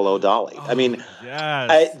Levi in Hello, Dolly. Oh, I mean,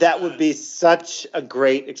 yes. That would be such a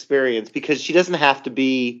great experience, because she doesn't have to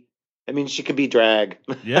be. I mean, she could be drag.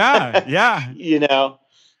 Yeah, yeah. You know,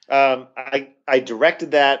 I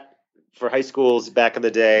directed that for high schools back in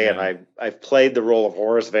the day, and I've played the role of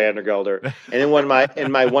Horace Vandergelder. And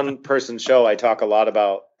in my one person show, I talk a lot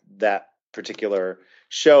about that particular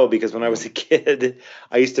show, because when I was a kid,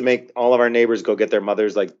 I used to make all of our neighbors go get their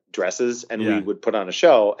mothers like dresses, and we would put on a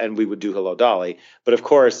show and we would do Hello, Dolly. But of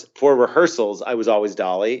course, for rehearsals, I was always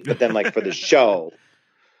Dolly. But then, like, for the show,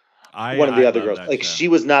 one of the other girls, like, she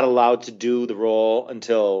was not allowed to do the role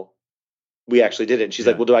until we actually did it. And she's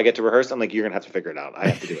like, "Well, do I get to rehearse?" I'm like, "You're gonna have to figure it out. I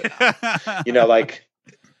have to do it now." You know, like,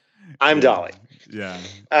 I'm Dolly. Yeah.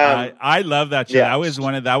 I love that show. Yeah.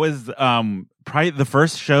 That was probably the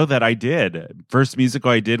first show that I did. First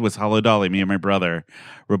musical I did was Hello, Dolly. Me and my brother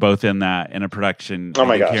were both in that, in a production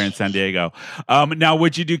here in San Diego. Now,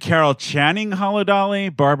 would you do Carol Channing Hello, Dolly,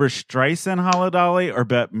 Barbara Streisand Hello, Dolly, or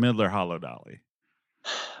Bette Midler Hello, Dolly?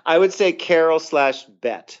 I would say Carol /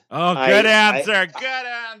 Bet. Oh, good answer. Good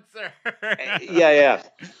answer. Yeah.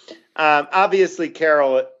 Obviously,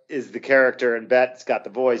 Carol is the character, and Bette's got the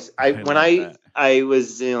voice. I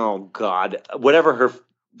was, whatever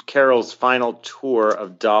Carol's final tour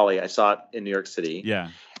of Dolly, I saw it in New York City. Yeah.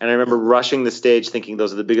 And I remember rushing the stage thinking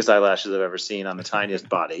those are the biggest eyelashes I've ever seen on the tiniest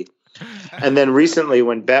body. And then recently,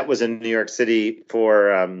 when Bette was in New York City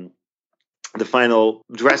for the final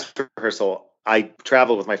dress rehearsal, I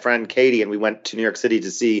traveled with my friend Katie, and we went to New York City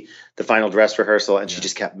to see the final dress rehearsal, and she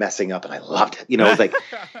just kept messing up, and I loved it. You know, it was like,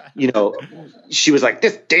 she was like,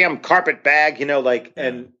 "This damn carpet bag,"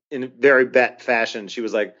 and in very Bette fashion, she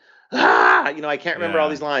was like, I can't remember all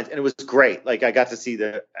these lines, and it was great. Like, I got to see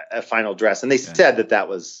the final dress, and they said that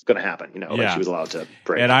was going to happen. Like she was allowed to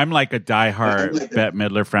break. And I'm like a diehard Bette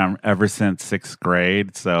Midler fan ever since 6th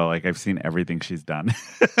grade, so like I've seen everything she's done.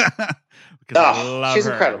 She's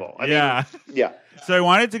incredible. I mean, So I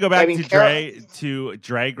wanted to go back to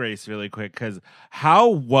Drag Race really quick, because how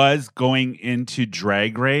was going into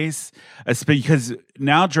Drag Race? Because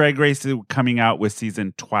now Drag Race is coming out with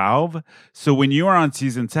season 12. So when you were on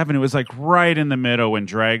season 7, it was like right in the middle when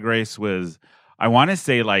Drag Race was, I want to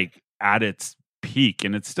say, like at its peak,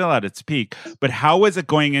 and it's still at its peak. But how was it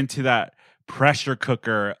going into that pressure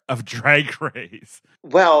cooker of Drag Race?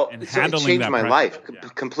 Well, it changed my life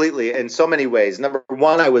completely in so many ways. Number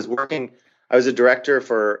one, I was a director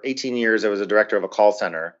for 18 years. I was a director of a call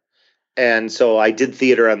center. And so I did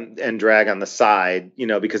theater and drag on the side,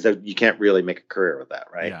 because you can't really make a career with that,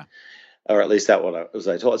 right? Yeah. Or at least that was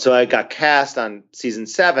I told. So I got cast on season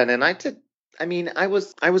 7, and I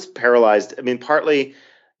was paralyzed. I mean, partly,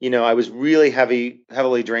 I was really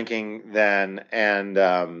heavily drinking then.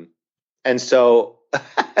 And so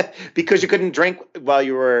because you couldn't drink while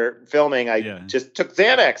you were filming, I just took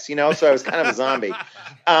Xanax, so I was kind of a zombie.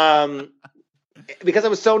 Because I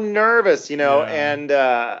was so nervous, and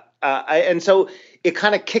so it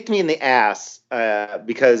kind of kicked me in the ass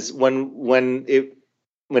because when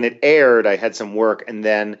it aired, I had some work, and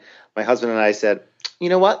then my husband and I said, you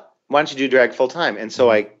know what, why don't you do drag full time? And so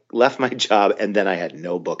I left my job, and then I had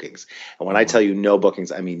no bookings. And when I tell you no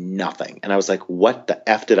bookings, I mean nothing. And I was like, what the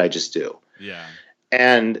F did I just do? Yeah.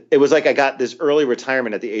 And it was like I got this early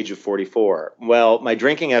retirement at the age of 44. Well, my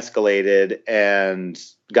drinking escalated and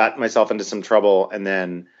got myself into some trouble. And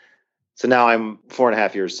then, so now I'm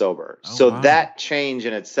 4.5 years sober. That change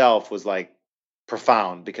in itself was like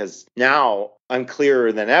profound, because now I'm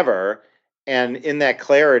clearer than ever. And in that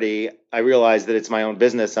clarity, I realized that it's my own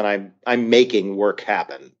business and I'm making work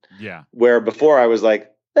happen. Yeah. Where before I was like,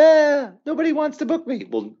 nobody wants to book me.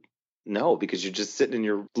 Well, no, because you're just sitting in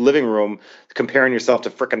your living room comparing yourself to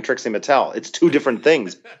frickin' Trixie Mattel. It's two different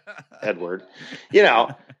things, Edward.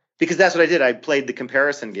 Because that's what I did. I played the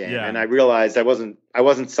comparison game, and I realized I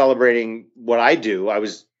wasn't celebrating what I do. I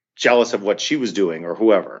was jealous of what she was doing or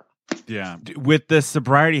whoever. Yeah. With the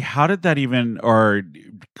sobriety, how did that even, or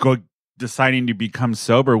deciding to become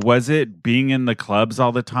sober? Was it being in the clubs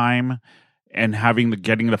all the time and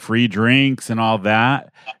getting the free drinks and all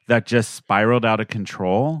that just spiraled out of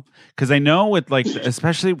control? Because I know with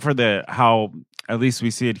especially for how at least we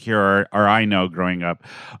see it here, or I know growing up,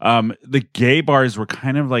 the gay bars were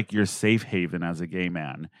kind of like your safe haven as a gay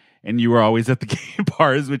man, and you were always at the gay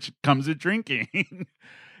bars, which comes with drinking.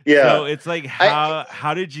 Yeah. So it's like,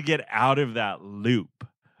 how did you get out of that loop?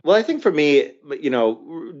 Well, I think for me,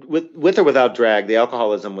 with or without drag, the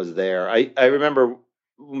alcoholism was there. I remember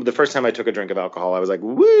the first time I took a drink of alcohol, I was like,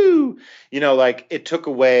 woo, it took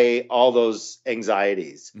away all those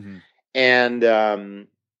anxieties. Mm-hmm. And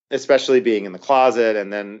especially being in the closet.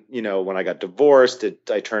 And then, when I got divorced,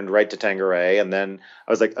 I turned right to Tanqueray. And then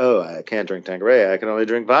I was like, oh, I can't drink Tanqueray. I can only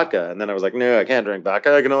drink vodka. And then I was like, no, I can't drink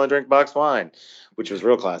vodka. I can only drink boxed wine, which was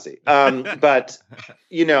real classy. But,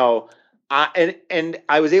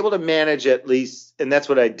 I was able to manage at least, and that's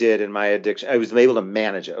what I did in my addiction. I was able to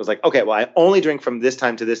manage it. I was like, okay, well, I only drink from this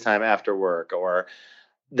time to this time after work, or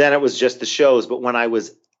then it was just the shows. But when I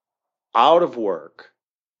was out of work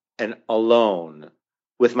and alone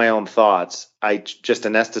with my own thoughts, I just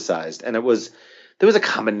anesthetized. And there was a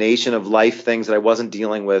combination of life things that I wasn't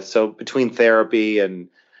dealing with. So between therapy and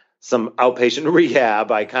some outpatient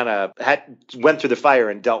rehab, I kind of went through the fire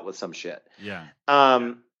and dealt with some shit. Yeah.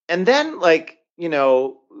 And then,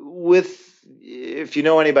 if you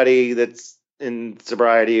know anybody that's in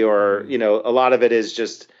sobriety, or, a lot of it is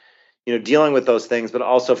just, dealing with those things, but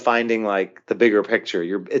also finding the bigger picture.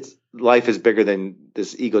 Life is bigger than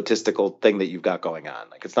this egotistical thing that you've got going on.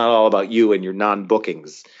 It's not all about you and your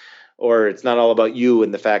non-bookings, or it's not all about you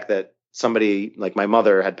and the fact that somebody like my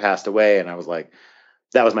mother had passed away. And I was like,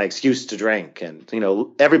 that was my excuse to drink. And,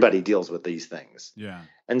 everybody deals with these things. Yeah.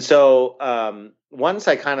 And so once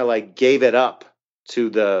I kind of gave it up to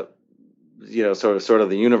the, sort of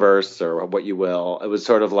the universe, or what you will, it was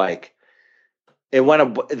sort of the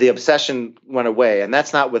obsession went away. And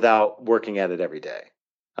that's not without working at it every day.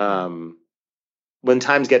 When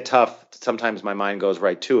times get tough, sometimes my mind goes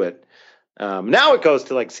right to it. Now it goes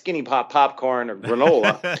to Skinny Pop popcorn or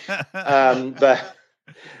granola. But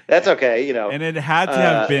that's okay, And it had to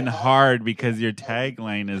have been hard, because your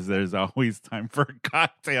tagline is "There's always time for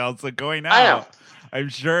cocktails." So going out, I know. I'm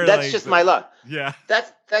sure that's just my luck. Yeah,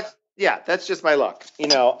 that's just my luck,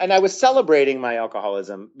 And I was celebrating my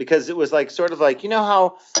alcoholism, because it was sort of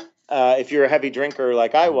how if you're a heavy drinker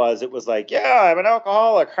like I was, it was I'm an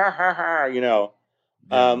alcoholic, ha ha ha, Yeah.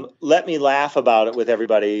 Let me laugh about it with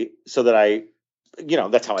everybody, so that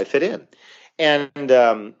that's how I fit in. And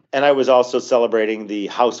I was also celebrating the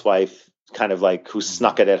housewife kind of like who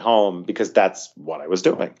snuck it at home because that's what I was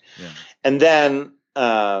doing. Yeah. And then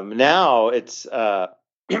now it's,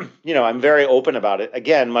 I'm very open about it.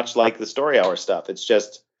 Again, much like the Story Hour stuff. It's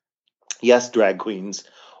just, yes, drag queens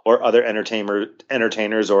or other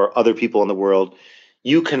entertainers or other people in the world,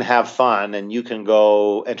 you can have fun and you can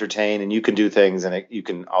go entertain and you can do things and you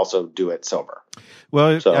can also do it sober.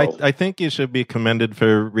 Well, so, I think you should be commended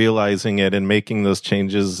for realizing it and making those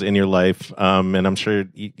changes in your life. And I'm sure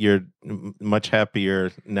you're much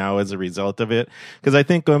happier now as a result of it. Because I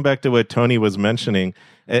think going back to what Tony was mentioning,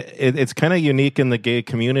 it's kind of unique in the gay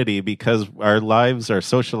community because our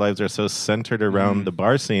social lives are so centered around the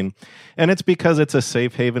bar scene. And it's because it's a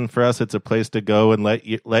safe haven for us. It's a place to go and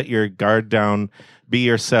let your guard down, be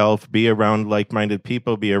yourself, be around like-minded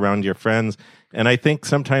people, be around your friends. And I think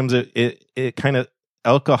sometimes it kind of,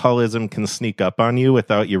 alcoholism can sneak up on you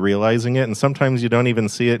without you realizing it. And sometimes you don't even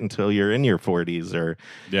see it until you're in your 40s or,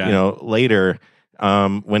 later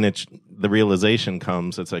when the realization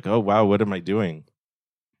comes. It's like, oh, wow, what am I doing?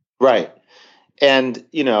 Right. And,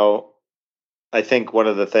 I think one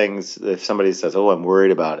of the things, if somebody says, oh, I'm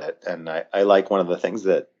worried about it. And I like one of the things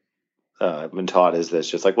that I've been taught is this,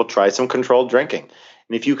 just like, well, try some controlled drinking.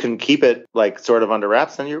 And if you can keep it like sort of under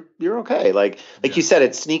wraps, then you're okay. Like you said,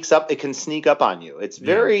 it can sneak up on you. It's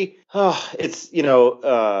very, drugs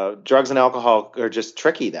and alcohol are just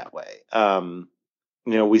tricky that way.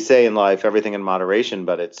 We say in life, everything in moderation,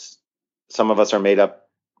 but some of us are made up,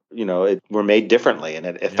 we're made differently and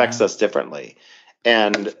it affects us differently.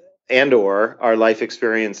 And/or our life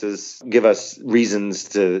experiences give us reasons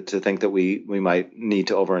to think that we might need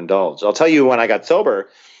to overindulge. I'll tell you, when I got sober,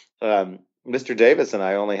 Mr. Davis and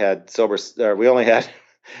I only had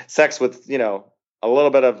sex with, a little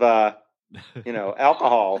bit of,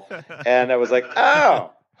 alcohol. And I was like,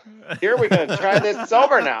 oh, here we're going to try this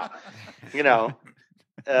sober now.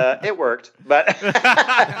 It worked, but,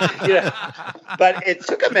 but it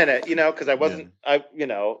took a minute, because I wasn't,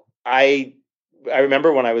 I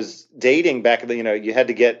remember when I was dating back, you had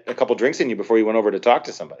to get a couple drinks in you before you went over to talk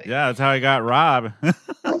to somebody. Yeah, that's how I got Rob.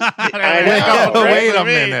 I know. Wait a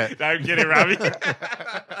minute. No, I'm kidding, Robbie.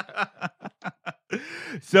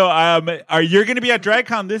 So, are you going to be at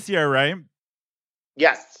DragCon this year, right?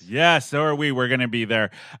 Yes. Yeah, so are we. We're going to be there.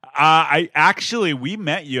 We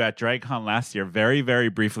met you at DragCon last year very, very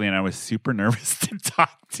briefly, and I was super nervous to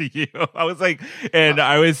talk to you.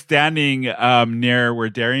 I was standing near where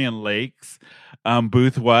Darien Lake's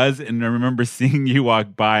booth was, and I remember seeing you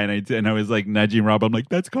walk by, and I was like nudging Rob. I'm like,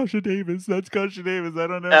 that's Kasha Davis. I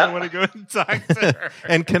don't know. I want to go and talk to her.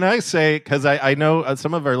 And can I say, because I know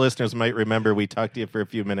some of our listeners might remember we talked to you for a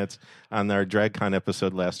few minutes on our DragCon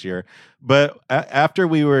episode last year, but after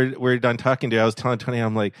we were done talking to you, I was telling Tony,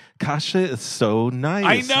 I'm like, Kasha is so nice.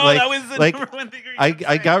 I know, that was the number one thing.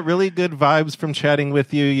 I got really good vibes from chatting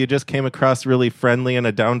with you. You just came across really friendly and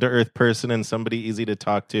a down to earth person and somebody easy to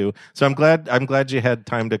talk to. So I'm glad you had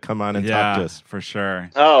time to come on and talk to us. For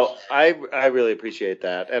sure. Oh, I really appreciate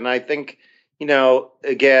that. And I think,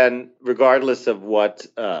 again, regardless of what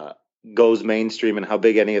goes mainstream and how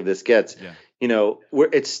big any of this gets,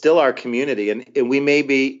 it's still our community, and we may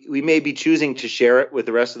be choosing to share it with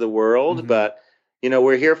the rest of the world, but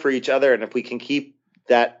we're here for each other, and if we can keep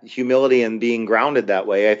that humility and being grounded that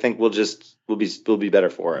way, I think we'll be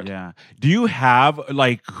better for it. Yeah. Do you have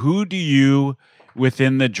who do you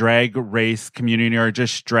within the drag race community or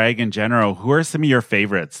just drag in general, who are some of your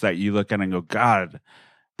favorites that you look at and go, God,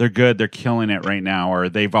 they're good, they're killing it right now, or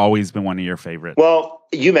they've always been one of your favorites? Well,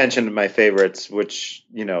 you mentioned my favorites, which,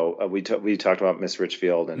 we talked about Miss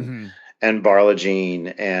Richfield and Barla Jean,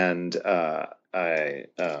 and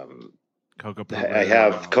Coco Peru. I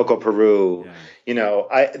have Coco Peru.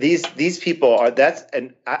 Yeah. These people are,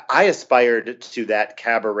 I aspired to that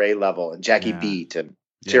cabaret level, and Jackie Beat and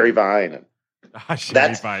Cherry Vine, and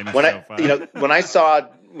that's when I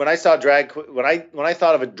thought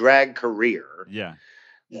of a drag career. Yeah,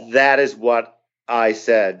 that is what I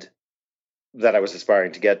said that I was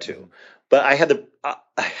aspiring to get to. But I had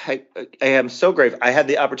I am so grateful. I had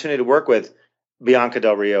the opportunity to work with Bianca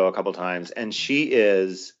Del Rio a couple times, and she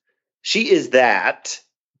is that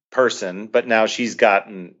person, but now she's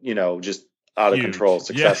gotten, just out of control,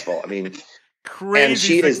 successful. Yeah. I mean, crazy and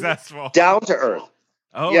she successful. Is down to earth.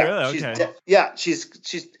 Oh, really? Okay.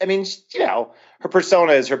 She's. I mean, her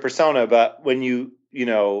persona is her persona. But when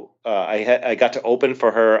I got to open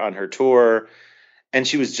for her on her tour, and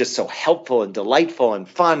she was just so helpful and delightful and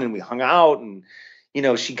fun, and we hung out, and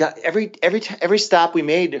she got every stop we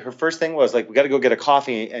made. Her first thing was like, we got to go get a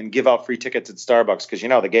coffee and give out free tickets at Starbucks because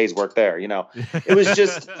the gays work there. It was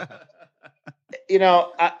just,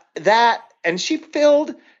 that, and she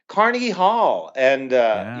filled Carnegie Hall. And,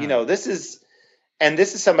 you know, this is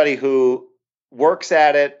somebody who works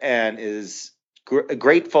at it and is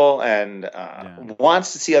grateful and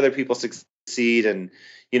wants to see other people succeed. And,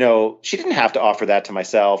 you know, she didn't have to offer that to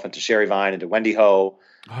myself and to Sherry Vine and to Wendy Ho.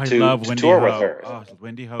 I love Wendy tour Ho. with her. Oh,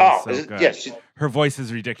 Wendy Ho is so good. Yeah, her voice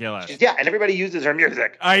is ridiculous. And everybody uses her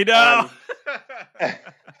music. I know.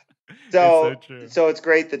 So it's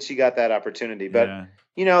great that she got that opportunity. But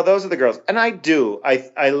you know, those are the girls, and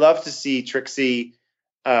I love to see Trixie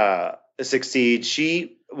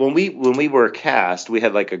succeed. When we were cast, we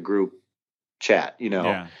had like a group chat, you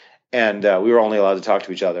know. And we were only allowed to talk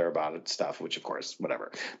to each other about it stuff, which of course,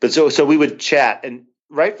 whatever. But so we would chat, and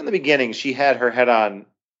right from the beginning, she had her head on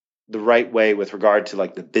the right way with regard to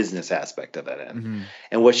like the business aspect of it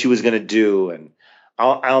and what she was going to do. And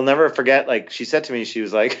I'll never forget, like she said to me, she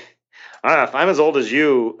was like, I don't know, if I'm as old as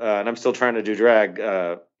you and I'm still trying to do drag,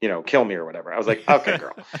 you know, kill me or whatever. I was like, okay,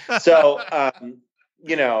 girl. So,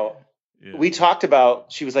 you know, we talked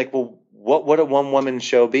about, she was like, well, what would a one woman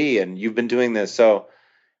show be? And you've been doing this. So,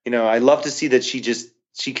 you know, I love to see that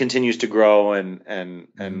she continues to grow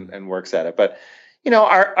and works at it. But, you know,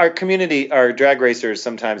 our community, our drag racers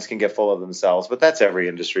sometimes can get full of themselves, but that's every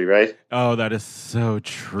industry, right? Oh, that is so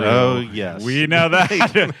true. Oh, yes. We know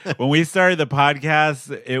that. When we started the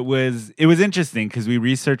podcast, it was interesting because we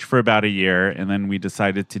researched for about a year and then we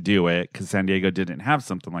decided to do it because San Diego didn't have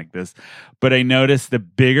something like this. But I noticed the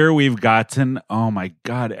bigger we've gotten, oh my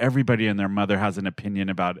God, everybody and their mother has an opinion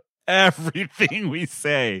about everything we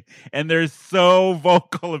say. And they're so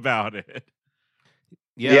vocal about it.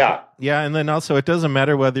 Yeah. And then also, it doesn't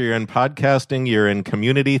matter whether you're in podcasting, you're in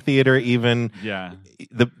community theater, even. Yeah.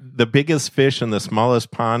 The biggest fish in the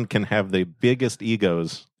smallest pond can have the biggest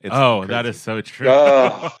egos. It's crazy. That is so true.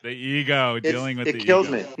 The ego, dealing with the ego. It kills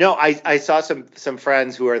me. No, I saw some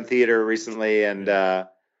friends who are in theater recently, and they're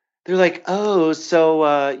like, oh,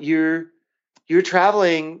 so you're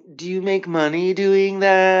traveling. Do you make money doing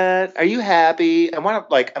that? Are you happy? I'm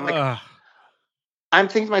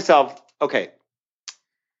thinking to myself, okay,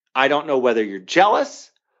 I don't know whether you're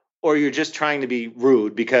jealous or you're just trying to be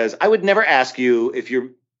rude, because I would never ask you if you're,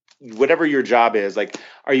 whatever your job is, like,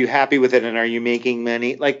 are you happy with it and are you making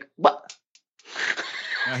money? Like, what?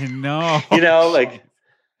 I know. You know, like,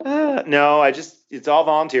 no, it's all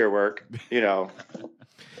volunteer work, you know.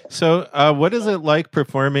 So, what is it like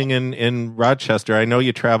performing in Rochester? I know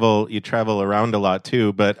you travel around a lot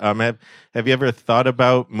too, but have you ever thought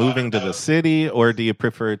about moving to the city, or do you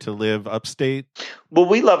prefer to live upstate? Well,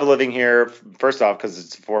 we love living here. First off, because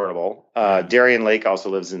it's affordable. Darien Lake also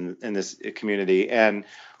lives in this community, and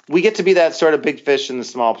we get to be that sort of big fish in the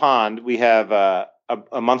small pond. We have a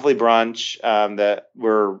monthly brunch that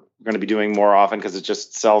we're going to be doing more often because it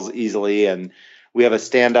just sells easily, and we have a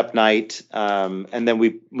stand-up night, and then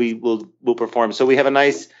we'll perform. So we have a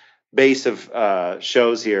nice base of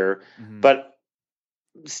shows here. But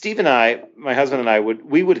Steve and I, my husband and I,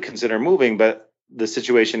 we would consider moving. But the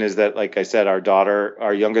situation is that, like I said,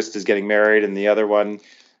 our youngest is getting married, and the other one,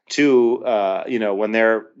 too. You know, when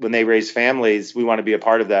they raise families, we want to be a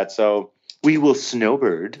part of that. So we will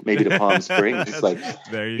snowbird maybe to Palm Springs, like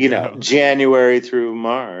you know, January through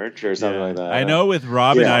March or something like that. I know with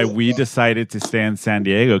Rob and I, we decided to stay in San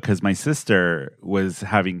Diego because my sister was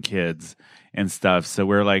having kids and stuff. So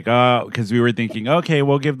we're like, because we were thinking, okay,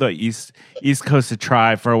 we'll give the East Coast a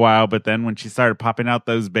try for a while. But then when she started popping out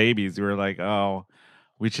those babies, we were like, oh,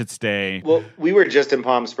 we should stay. Well, we were just in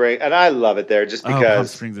Palm Springs, and I love it there just because Palm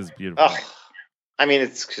Springs is beautiful. I mean,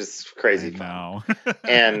 it's just crazy fun.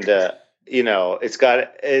 And you know, it's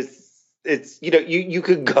you know, you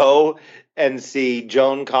could go and see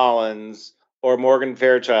Joan Collins or Morgan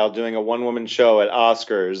Fairchild doing a one-woman show at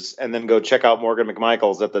Oscars, and then go check out Morgan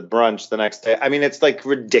McMichaels at the brunch the next day. I mean, it's like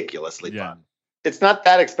ridiculously fun. It's not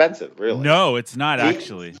that expensive, really. No, it's not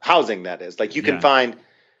actually. Housing, that is. Like, you can find.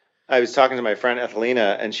 I was talking to my friend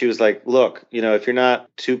Ethelina, and she was like, look, you know, if you're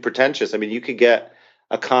not too pretentious, I mean, you could get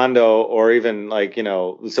a condo or even, like, you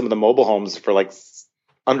know, some of the mobile homes for like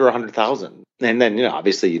under 100,000, and then, you know,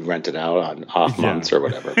 obviously you'd rent it out on off months or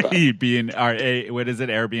whatever. But. You'd be in what is it,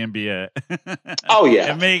 Airbnb it? Oh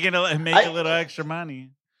yeah, and make a little extra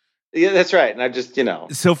money. Yeah, that's right. And I just, you know.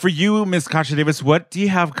 So for you, Miss Kasha Davis, what do you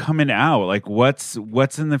have coming out? Like, what's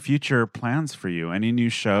in the future plans for you? Any new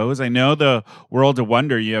shows? I know the World of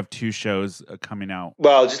Wonder, you have 2 shows coming out.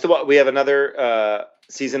 Well, we have another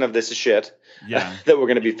season of This Is Shit that we're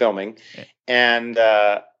going to be filming. And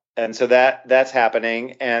so that's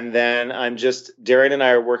happening. And then Darren and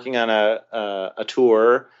I are working on a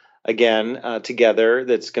tour again together.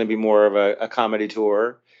 That's going to be more of a comedy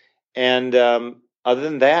tour. And other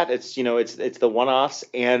than that, it's it's the one-offs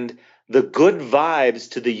and the good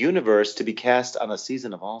vibes to the universe to be cast on a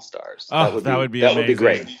season of All Stars. That would be amazing. That would be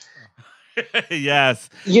great. Yes.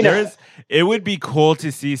 It would be cool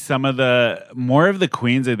to see more of the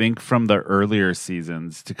queens, I think, from the earlier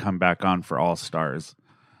seasons to come back on for All Stars.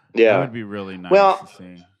 Yeah. That would be really nice to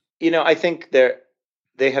see. I think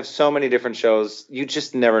they have so many different shows. You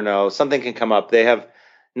just never know. Something can come up. They have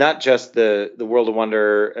not just the World of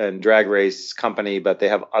Wonder and Drag Race company, but they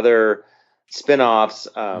have other spin-offs,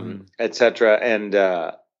 etc. And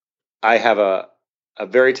I have a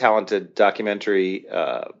very talented documentary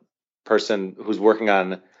person who's working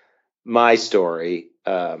on my story,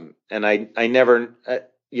 and I never,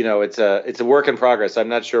 it's a work in progress. I'm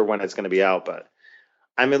not sure when it's going to be out, but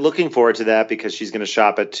I'm looking forward to that because she's going to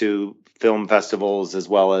shop it to film festivals as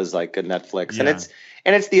well as like a Netflix,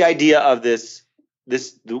 and it's the idea of this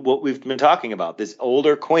what we've been talking about, this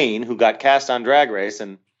older queen who got cast on Drag Race,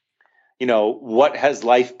 and what has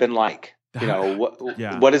life been like?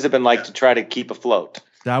 What has it been like to try to keep afloat?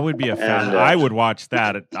 That would be I would watch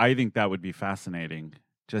that. I think that would be fascinating.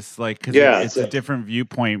 Just like, because it's a different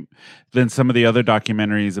viewpoint than some of the other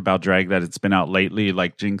documentaries about drag that it's been out lately,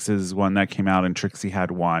 like Jinx's one that came out and Trixie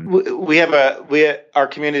had one. We have our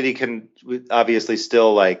community can obviously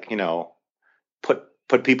still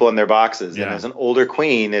put people in their boxes. And as an older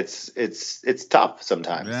queen, it's tough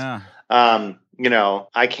sometimes. Yeah.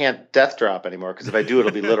 I can't death drop anymore because if I do,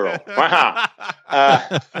 it'll be literal.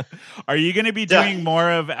 Are you going to be doing more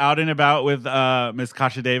of Out and About with Miss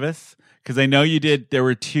Kasha Davis? Because I know you did. There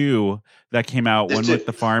were 2 that came out, one with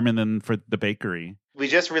the farm and then for the bakery. We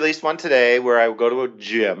just released one today where I go to a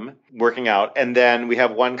gym working out. And then we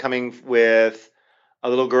have one coming with a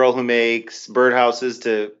little girl who makes birdhouses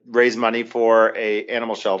to raise money for a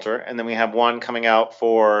animal shelter. And then we have one coming out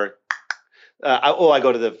for, I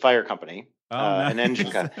go to the fire company. Nice. An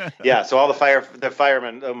engine kind of, so all the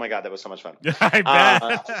firemen, oh my God, that was so much fun. I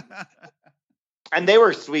bet. And they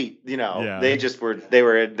were sweet, they just were, they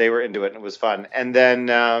were into it and it was fun. And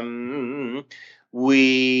then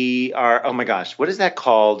we are, oh my gosh, what is that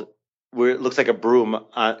called? Where it looks like a broom,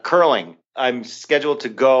 curling. I'm scheduled to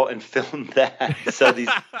go and film that. So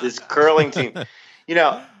this curling team,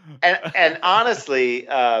 and honestly,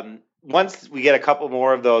 once we get a couple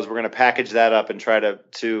more of those, we're going to package that up and try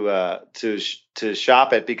to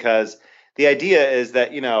shop it, because the idea is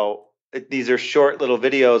that, these are short little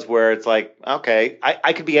videos where it's like, okay,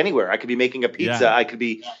 I could be anywhere. I could be making a pizza. Yeah. I could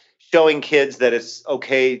be showing kids that it's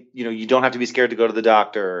okay. You don't have to be scared to go to the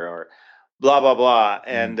doctor or blah, blah, blah.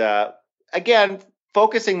 And again,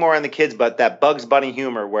 focusing more on the kids, but that Bugs Bunny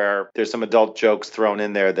humor where there's some adult jokes thrown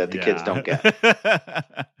in there that the kids don't get.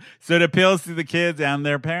 So it appeals to the kids and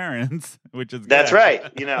their parents, which is good. That's right.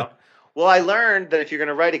 Well, I learned that if you're going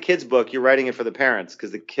to write a kid's book, you're writing it for the parents,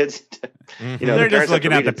 because the kids, they're just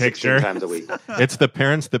looking at the picture 16 times a week. It's the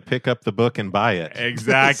parents that pick up the book and buy it.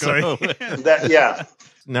 Exactly.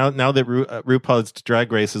 Now that RuPaul's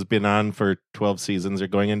Drag Race has been on for 12 seasons, or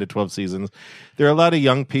going into 12 seasons, there are a lot of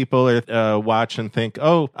young people watch and think,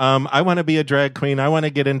 I want to be a drag queen. I want to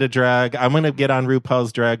get into drag. I want to get on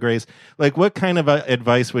RuPaul's Drag Race. Like, what kind of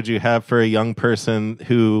advice would you have for a young person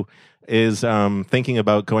who is thinking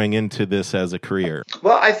about going into this as a career?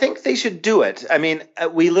 Well, I think they should do it. I mean,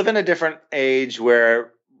 we live in a different age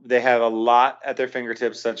where they have a lot at their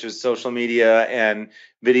fingertips, such as social media and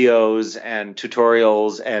videos and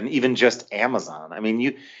tutorials and even just Amazon. I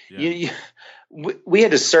mean, we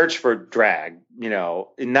had to search for drag,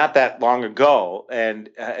 not that long ago, and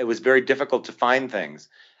it was very difficult to find things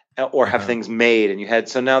or have things made. And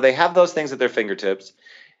so now they have those things at their fingertips.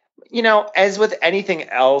 As with anything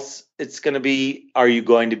else, it's going to be, are you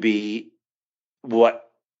going to be what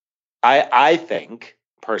I think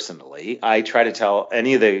personally, I try to tell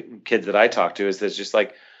any of the kids that I talk to is that it's just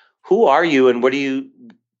like, who are you and what do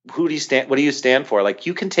you stand for? Like,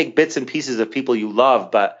 you can take bits and pieces of people you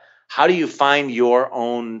love, but how do you find your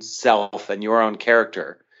own self and your own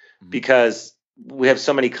character? Because we have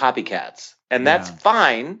so many copycats, and that's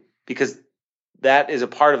fine, because that is a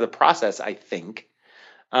part of the process, I think.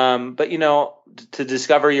 But to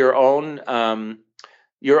discover your own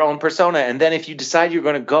persona, and then if you decide you're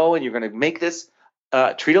going to go and you're going to make this,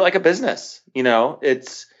 treat it like a business.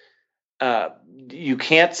 It's you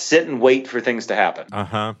can't sit and wait for things to happen.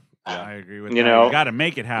 Yeah, I agree with that. You got to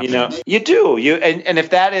make it happen. You do. And if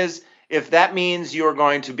that means you're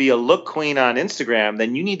going to be a look queen on Instagram,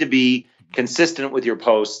 then you need to be consistent with your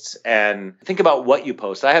posts and think about what you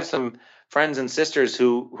post. I have some friends and sisters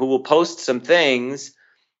who will post some things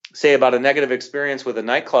say about a negative experience with a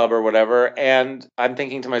nightclub or whatever, and I'm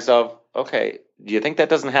thinking to myself, okay, do you think that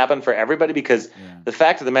doesn't happen for everybody? Because the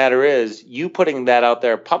fact of the matter is, you putting that out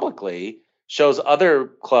there publicly shows other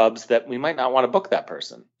clubs that we might not want to book that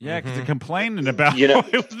person. Yeah, because they're complaining about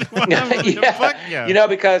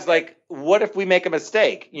because like, what if we make a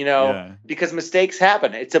mistake? Because mistakes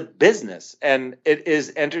happen. It's a business, and it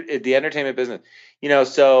is the entertainment business.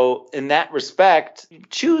 So in that respect,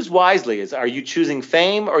 choose wisely. Are you choosing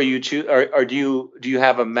fame, or or do you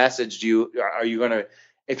have a message? Are you going to,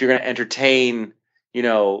 if you're going to entertain,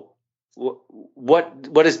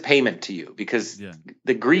 what is payment to you? Because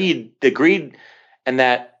the greed and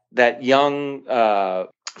that young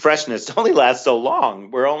freshness only lasts so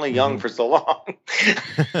long. We're only young for so long.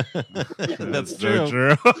 That's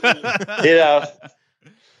true.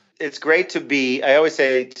 It's great to be. I always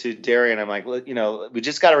say to Darian, I'm like, we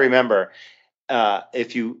just got to remember,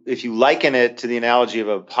 if you liken it to the analogy of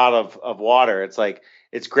a pot of water, it's like,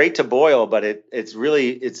 it's great to boil, but it's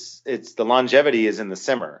really the longevity is in the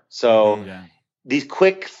simmer. So these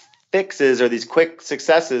quick fixes or these quick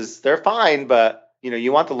successes, they're fine, but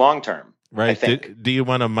you want the long term. Right. Do you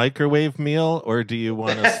want a microwave meal, or do you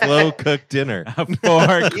want a slow cooked dinner? A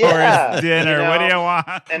 4-course dinner. What do you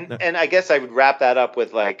want? And I guess I would wrap that up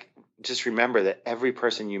with like, just remember that every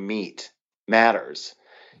person you meet matters.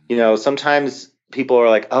 Sometimes people are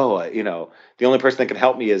like, oh, the only person that can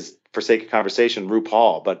help me is, for sake of conversation,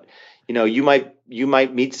 RuPaul. But you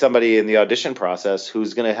might meet somebody in the audition process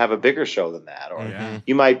who's going to have a bigger show than that, or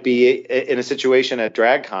you might be in a situation at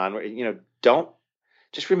DragCon where don't.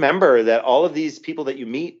 Just remember that all of these people that you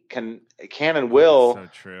meet can and will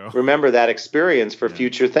remember that experience for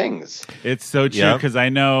future things. It's so true, because I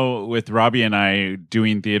know with Robbie and I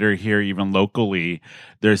doing theater here, even locally,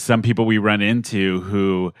 there's some people we run into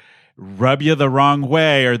who rub you the wrong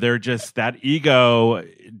way, or they're just, that ego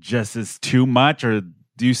just is too much, or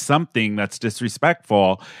do something that's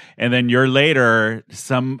disrespectful, and then you're later,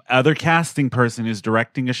 some other casting person who's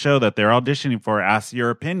directing a show that they're auditioning for asks your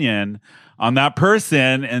opinion on that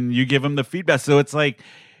person, and you give them the feedback. So it's like,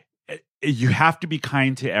 you have to be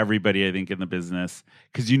kind to everybody, I think, in the business,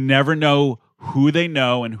 because you never know who they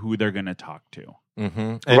know and who they're going to talk to.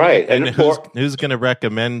 And who's going to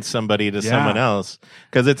recommend somebody to someone else?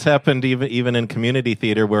 Because it's happened even in community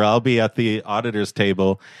theater, where I'll be at the auditor's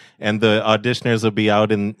table and the auditioners will be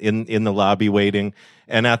out in the lobby waiting,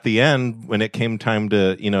 and at the end, when it came time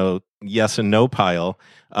to yes and no pile,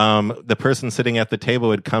 the person sitting at the table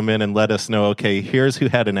would come in and let us know, okay, here's who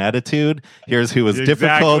had an attitude, here's who was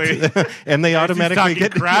difficult, and they automatically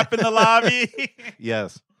get crap in the lobby.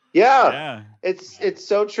 Yes. Yeah. It's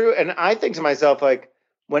so true. And I think to myself, like,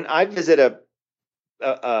 when I visit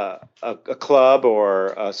a club or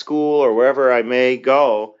a school or wherever I may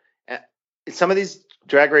go, some of these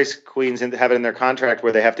drag race queens have it in their contract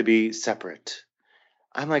where they have to be separate.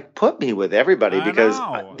 I'm like, put me with everybody, because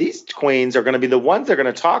these queens are going to be the ones that are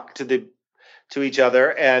going to talk to each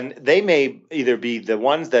other, and they may either be the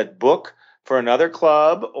ones that book for another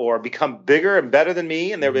club or become bigger and better than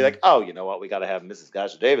me, and they'll be like, oh, you know what, we got to have Mrs.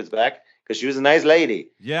 Kasha Davis back because she was a nice lady.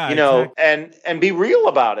 And be real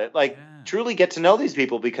about it. Like, truly get to know these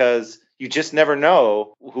people, because you just never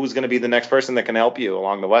know who's going to be the next person that can help you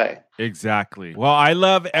along the way. Exactly. Well, I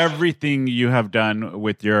love everything you have done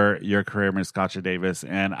with your career, Ms. Kasha Davis,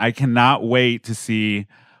 and I cannot wait to see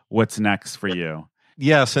what's next for you.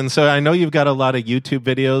 Yes, and so I know you've got a lot of YouTube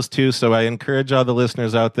videos too, so I encourage all the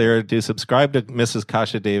listeners out there to subscribe to Mrs.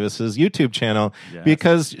 Kasha Davis's YouTube channel,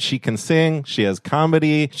 because she can sing, she has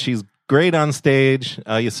comedy, she's great on stage,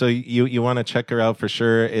 so you want to check her out for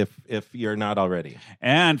sure if you're not already.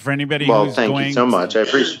 And for anybody who's thank you so much. I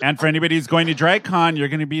appreciate it. And for anybody who's going to DragCon, you're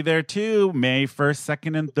going to be there too, May 1st,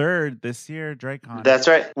 2nd, and 3rd this year, DragCon. That's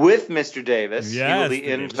right, with Mr. Davis. Yes, he will be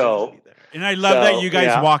in tow. And I love that you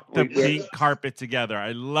guys walked the pink carpet together.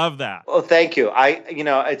 I love that. Well, thank you.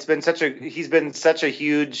 It's been he's been such a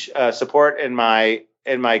huge support in my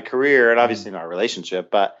career, and obviously in our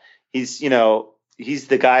relationship. But he's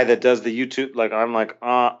the guy that does the YouTube. Like, I'm like,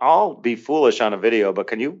 I'll be foolish on a video, but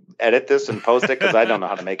can you edit this and post it? Because I don't know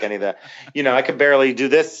how to make any of that. I could barely do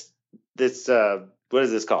this. What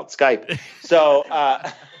is this called? Skype. So.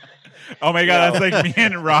 Oh my God, that's like me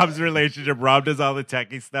and Rob's relationship. Rob does all the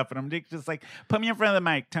techie stuff, and I'm just like, put me in front of the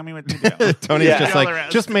mic. Tell me what to do. Tony's just like,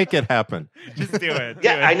 just make it happen. Just do it.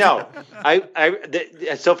 I know.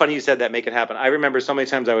 It's so funny you said that, make it happen. I remember so many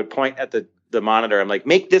times I would point at the monitor. I'm like,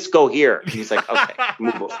 make this go here. And he's like, okay,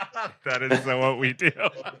 move on. That is so what we do.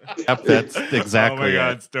 Yep, that's exactly Oh my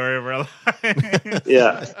God, story of our life.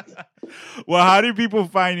 Yeah. Well, how do people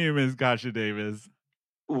find you, Ms. Kasha Davis?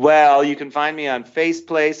 Well, you can find me on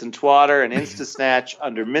Faceplace and Twatter and InstaSnatch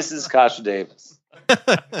under Mrs. Kasha Davis.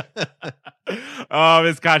 Oh,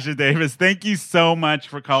 Miss Kasha Davis, thank you so much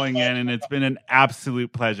for calling in, and it's been an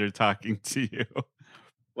absolute pleasure talking to you.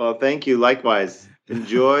 Well, thank you. Likewise.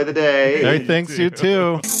 Enjoy the day. Hey, thanks, you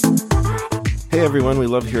too. Hey everyone, we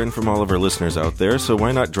love hearing from all of our listeners out there, so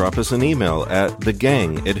why not drop us an email at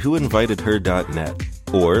thegang@whoinvitedher.net.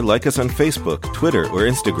 Or like us on Facebook, Twitter, or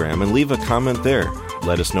Instagram and leave a comment there.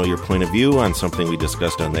 Let us know your point of view on something we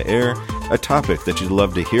discussed on the air, a topic that you'd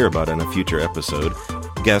love to hear about on a future episode,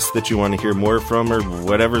 guests that you want to hear more from, or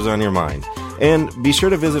whatever's on your mind. And be sure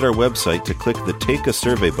to visit our website to click the Take a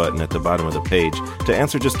Survey button at the bottom of the page to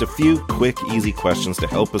answer just a few quick, easy questions to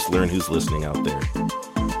help us learn who's listening out there.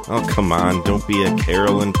 Oh, come on, don't be a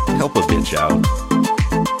Carol and help a bitch out.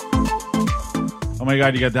 Oh my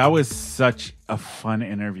God, you guys, that was such a fun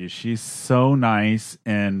interview. She's so nice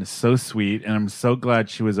and so sweet, and I'm so glad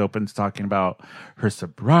she was open to talking about her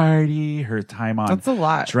sobriety, her time on That's a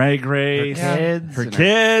lot. Drag Race, her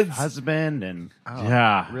kids, husband, and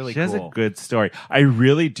really, she has a good story. I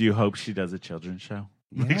really do hope she does a children's show.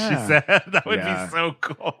 Like she said, that would be so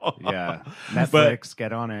cool. Yeah, Netflix,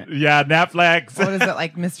 get on it. Yeah, Netflix. What is it,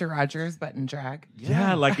 like Mr. Rogers but in drag?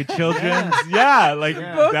 Yeah, like a children's. that would be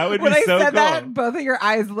so cool. When I said that, both of your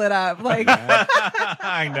eyes lit up. Like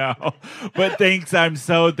I know, but thanks. I'm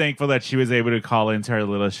so thankful that she was able to call into our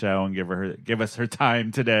little show and give us her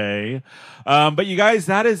time today. But you guys,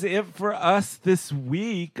 that is it for us this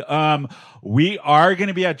week. We are going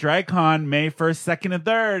to be at DragCon May 1st, 2nd, and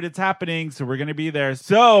 3rd. It's happening, so we're going to be there.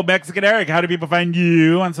 So, Mexican Eric, how do people find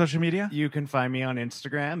you on social media? You can find me on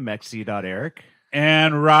Instagram, mexi.eric.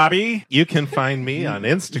 And Robbie? You can find me on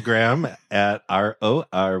Instagram at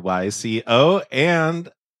RORYCO, and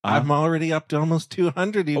I'm already up to almost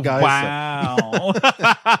 200, you guys. Wow.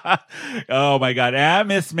 Oh, my God. And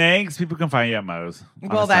Miss Megs, people can find you at Moe's.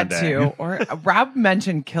 Well, that too. Or Rob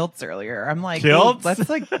mentioned kilts earlier. I'm like, kilts? Let's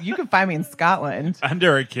you can find me in Scotland.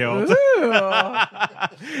 Under a kilt. Ooh.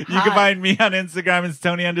 You can find me on Instagram. It's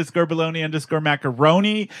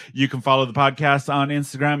Tony_Baloney_macaroni. You can follow the podcast on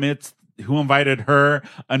Instagram. It's Who Invited Her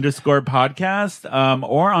 _podcast,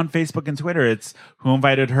 or on Facebook and Twitter, it's Who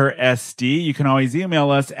Invited Her SD. You can always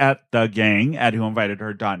email us at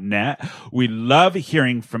thegang@whoinvitedher.net. We love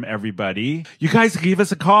hearing from everybody. You guys give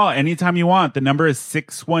us a call anytime you want. The number is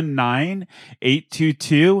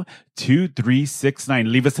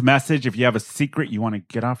 619-822-2369. Leave us a message. If you have a secret you want to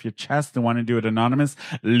get off your chest and want to do it anonymous,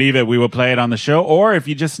 leave it. We will play it on the show. Or if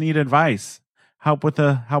you just need advice, help with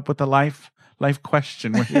the life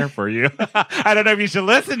question, we're here for you. I don't know if you should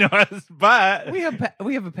listen to us, but we have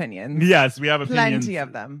opinions. Yes, we have opinions. Plenty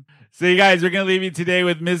of them. So you guys, we're going to leave you today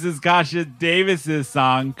with Mrs. Kasha Davis's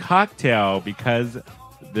song Cocktail, because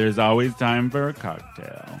there's always time for a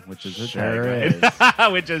cocktail, which is which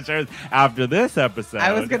is after this episode.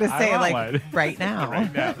 I was going to say right now.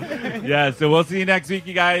 Right now. Yeah, so we'll see you next week,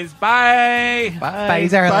 you guys. Bye. Bye,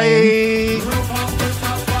 darling. Bye.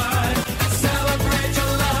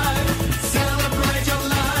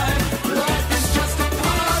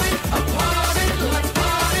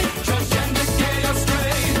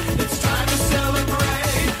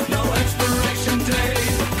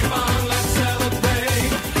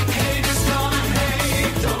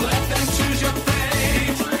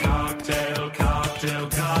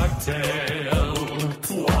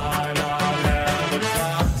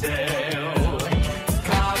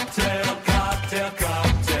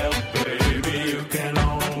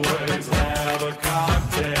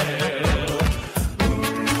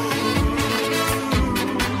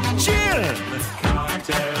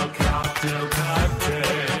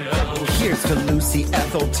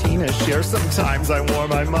 Tina share. Sometimes I wore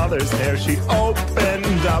my mother's hair. She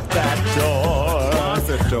opened up that door.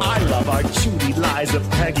 I love our Judy, Liza,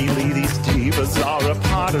 Peggy Lee. These divas are a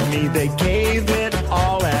part of me. They gave it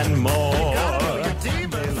all and more.